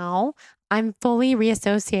know now I'm fully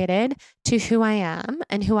reassociated to who I am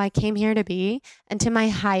and who I came here to be and to my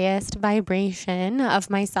highest vibration of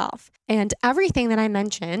myself. And everything that I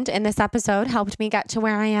mentioned in this episode helped me get to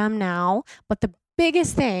where I am now. But the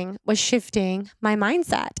biggest thing was shifting my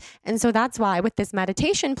mindset. And so that's why with this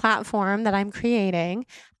meditation platform that I'm creating,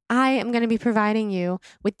 I am going to be providing you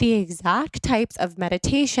with the exact types of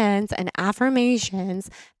meditations and affirmations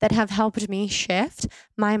that have helped me shift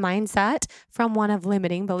my mindset from one of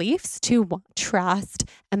limiting beliefs to trust,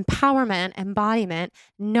 empowerment, embodiment,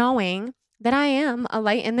 knowing that I am a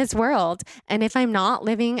light in this world. And if I'm not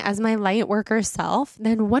living as my light worker self,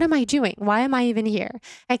 then what am I doing? Why am I even here?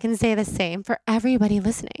 I can say the same for everybody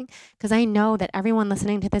listening, because I know that everyone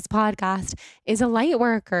listening to this podcast is a light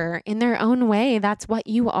worker in their own way. That's what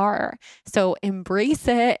you are. So embrace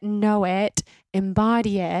it, know it,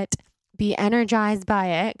 embody it, be energized by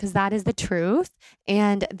it, because that is the truth.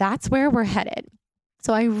 And that's where we're headed.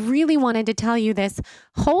 So I really wanted to tell you this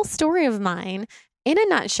whole story of mine in a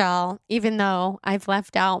nutshell, even though I've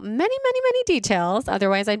left out many, many, many details.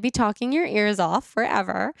 Otherwise, I'd be talking your ears off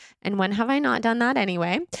forever. And when have I not done that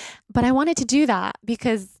anyway? But I wanted to do that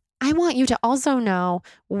because I want you to also know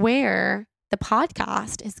where the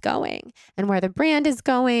podcast is going and where the brand is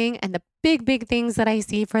going and the big, big things that I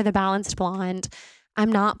see for the Balanced Blonde.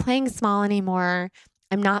 I'm not playing small anymore.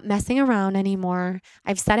 I'm not messing around anymore.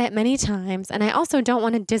 I've said it many times. And I also don't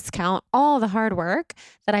want to discount all the hard work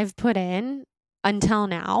that I've put in until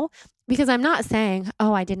now, because I'm not saying,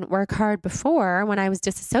 oh, I didn't work hard before when I was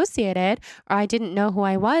disassociated, or I didn't know who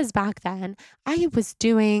I was back then. I was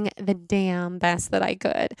doing the damn best that I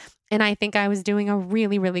could. And I think I was doing a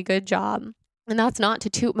really, really good job. And that's not to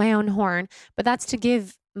toot my own horn, but that's to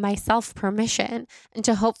give myself permission and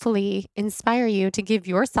to hopefully inspire you to give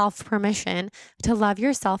yourself permission to love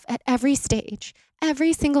yourself at every stage.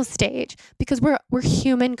 Every single stage, because we're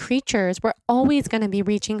human creatures. We're always going to be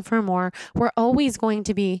reaching for more. We're always going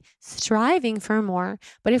to be striving for more.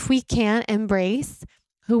 But if we can't embrace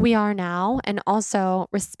who we are now and also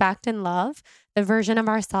respect and love the version of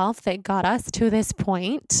ourselves that got us to this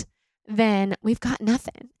point, then we've got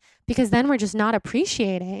nothing, because then we're just not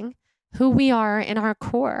appreciating who we are in our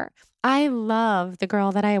core. I love the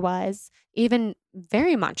girl that I was, even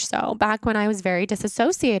very much so, back when I was very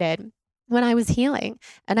disassociated, when I was healing.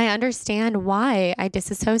 And I understand why I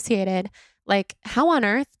disassociated. Like, how on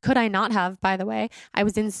earth could I not have, by the way? I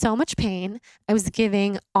was in so much pain. I was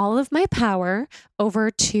giving all of my power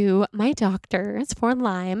over to my doctors for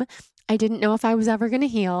Lyme. I didn't know if I was ever going to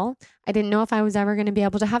heal. I didn't know if I was ever going to be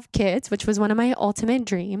able to have kids, which was one of my ultimate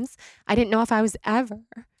dreams. I didn't know if I was ever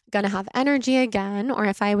going to have energy again, or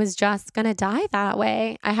if I was just going to die that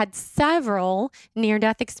way. I had several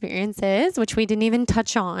near-death experiences, which we didn't even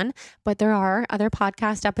touch on, but there are other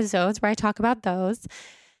podcast episodes where I talk about those.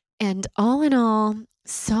 And all in all,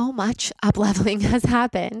 so much up-leveling has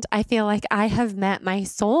happened. I feel like I have met my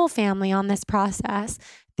soul family on this process.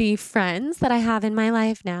 The friends that I have in my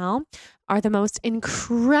life now are the most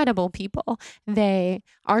incredible people. They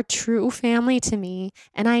are true family to me,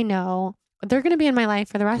 and I know they're going to be in my life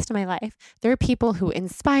for the rest of my life. They're people who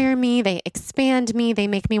inspire me. They expand me. They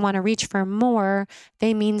make me want to reach for more.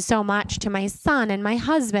 They mean so much to my son and my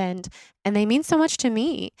husband, and they mean so much to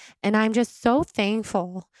me. And I'm just so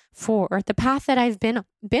thankful for the path that I've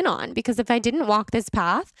been on, because if I didn't walk this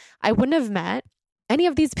path, I wouldn't have met any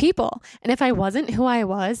of these people. And if I wasn't who I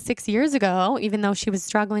was 6 years ago, even though she was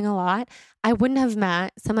struggling a lot, I wouldn't have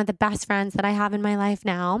met some of the best friends that I have in my life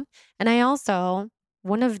now. And I also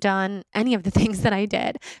wouldn't have done any of the things that I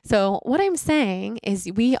did. So what I'm saying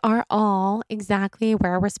is we are all exactly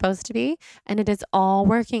where we're supposed to be, and it is all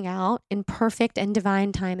working out in perfect and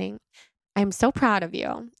divine timing. I'm so proud of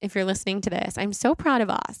you. If you're listening to this, I'm so proud of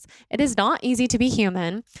us. It is not easy to be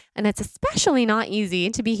human, and it's especially not easy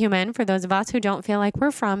to be human for those of us who don't feel like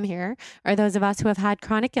we're from here, or those of us who have had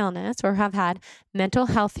chronic illness or have had mental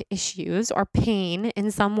health issues or pain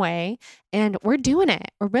in some way. And we're doing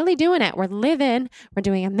it. We're really doing it. We're living. We're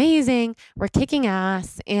doing amazing. We're kicking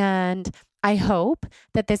ass. And I hope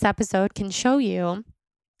that this episode can show you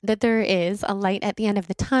that there is a light at the end of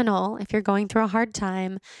the tunnel. If you're going through a hard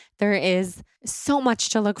time, there is so much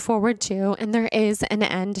to look forward to, and there is an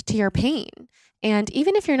end to your pain. And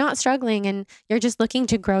even if you're not struggling and you're just looking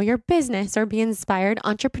to grow your business or be inspired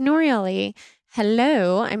entrepreneurially,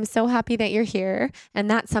 hello, I'm so happy that you're here. And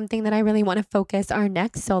that's something that I really want to focus our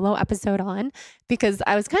next solo episode on, because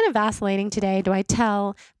I was kind of vacillating today. Do I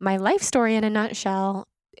tell my life story in a nutshell,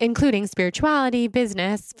 including spirituality,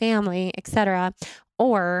 business, family, etc.,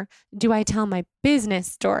 or do I tell my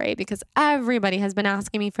business story? Because everybody has been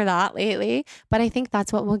asking me for that lately, but I think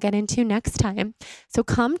that's what we'll get into next time. So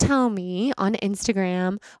come tell me on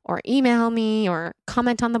Instagram or email me or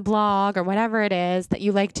comment on the blog or whatever it is that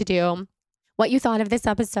you like to do, what you thought of this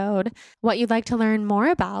episode, what you'd like to learn more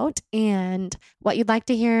about, and what you'd like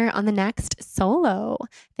to hear on the next solo.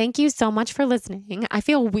 Thank you so much for listening. I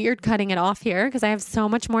feel weird cutting it off here because I have so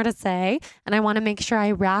much more to say, and I want to make sure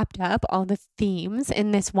I wrapped up all the themes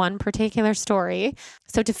in this one particular story.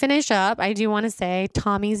 So to finish up, I do want to say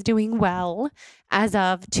Tommy's doing well. As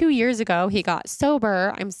of 2 years ago, he got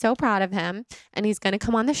sober. I'm so proud of him, and he's going to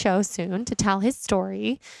come on the show soon to tell his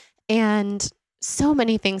story. And so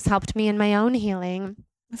many things helped me in my own healing,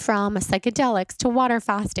 from psychedelics to water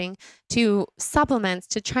fasting to supplements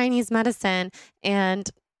to Chinese medicine. And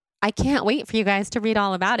I can't wait for you guys to read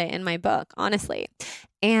all about it in my book, honestly.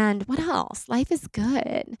 And what else? Life is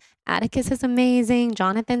good. Atticus is amazing.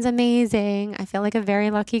 Jonathan's amazing. I feel like a very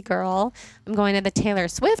lucky girl. I'm going to the Taylor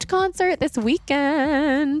Swift concert this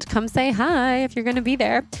weekend. Come say hi if you're going to be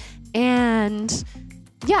there. And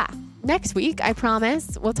yeah. Next week, I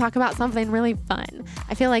promise, we'll talk about something really fun.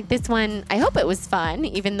 I feel like this one, I hope it was fun,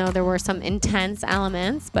 even though there were some intense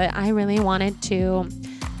elements, but I really wanted to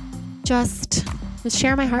just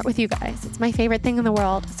share my heart with you guys. It's my favorite thing in the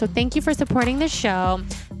world. So thank you for supporting this show.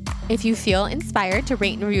 If you feel inspired to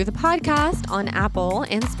rate and review the podcast on Apple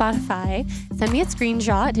and Spotify, send me a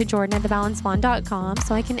screenshot to jordan@thebalancedblonde.com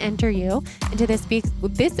so I can enter you into this week's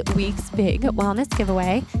big wellness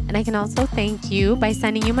giveaway. And I can also thank you by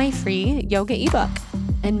sending you my free yoga ebook.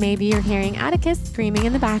 And maybe you're hearing Atticus screaming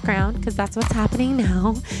in the background because that's what's happening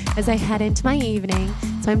now as I head into my evening.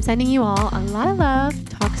 So I'm sending you all a lot of love.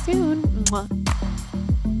 Talk soon. Mwah.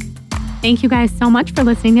 Thank you guys so much for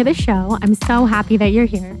listening to the show. I'm so happy that you're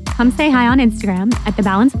here. Come say hi on Instagram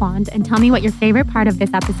 @TheBalanceBlonde and tell me what your favorite part of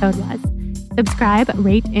this episode was. Subscribe,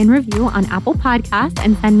 rate, and review on Apple Podcasts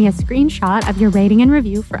and send me a screenshot of your rating and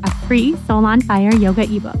review for a free Soul on Fire yoga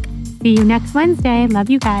ebook. See you next Wednesday.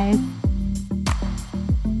 Love you guys.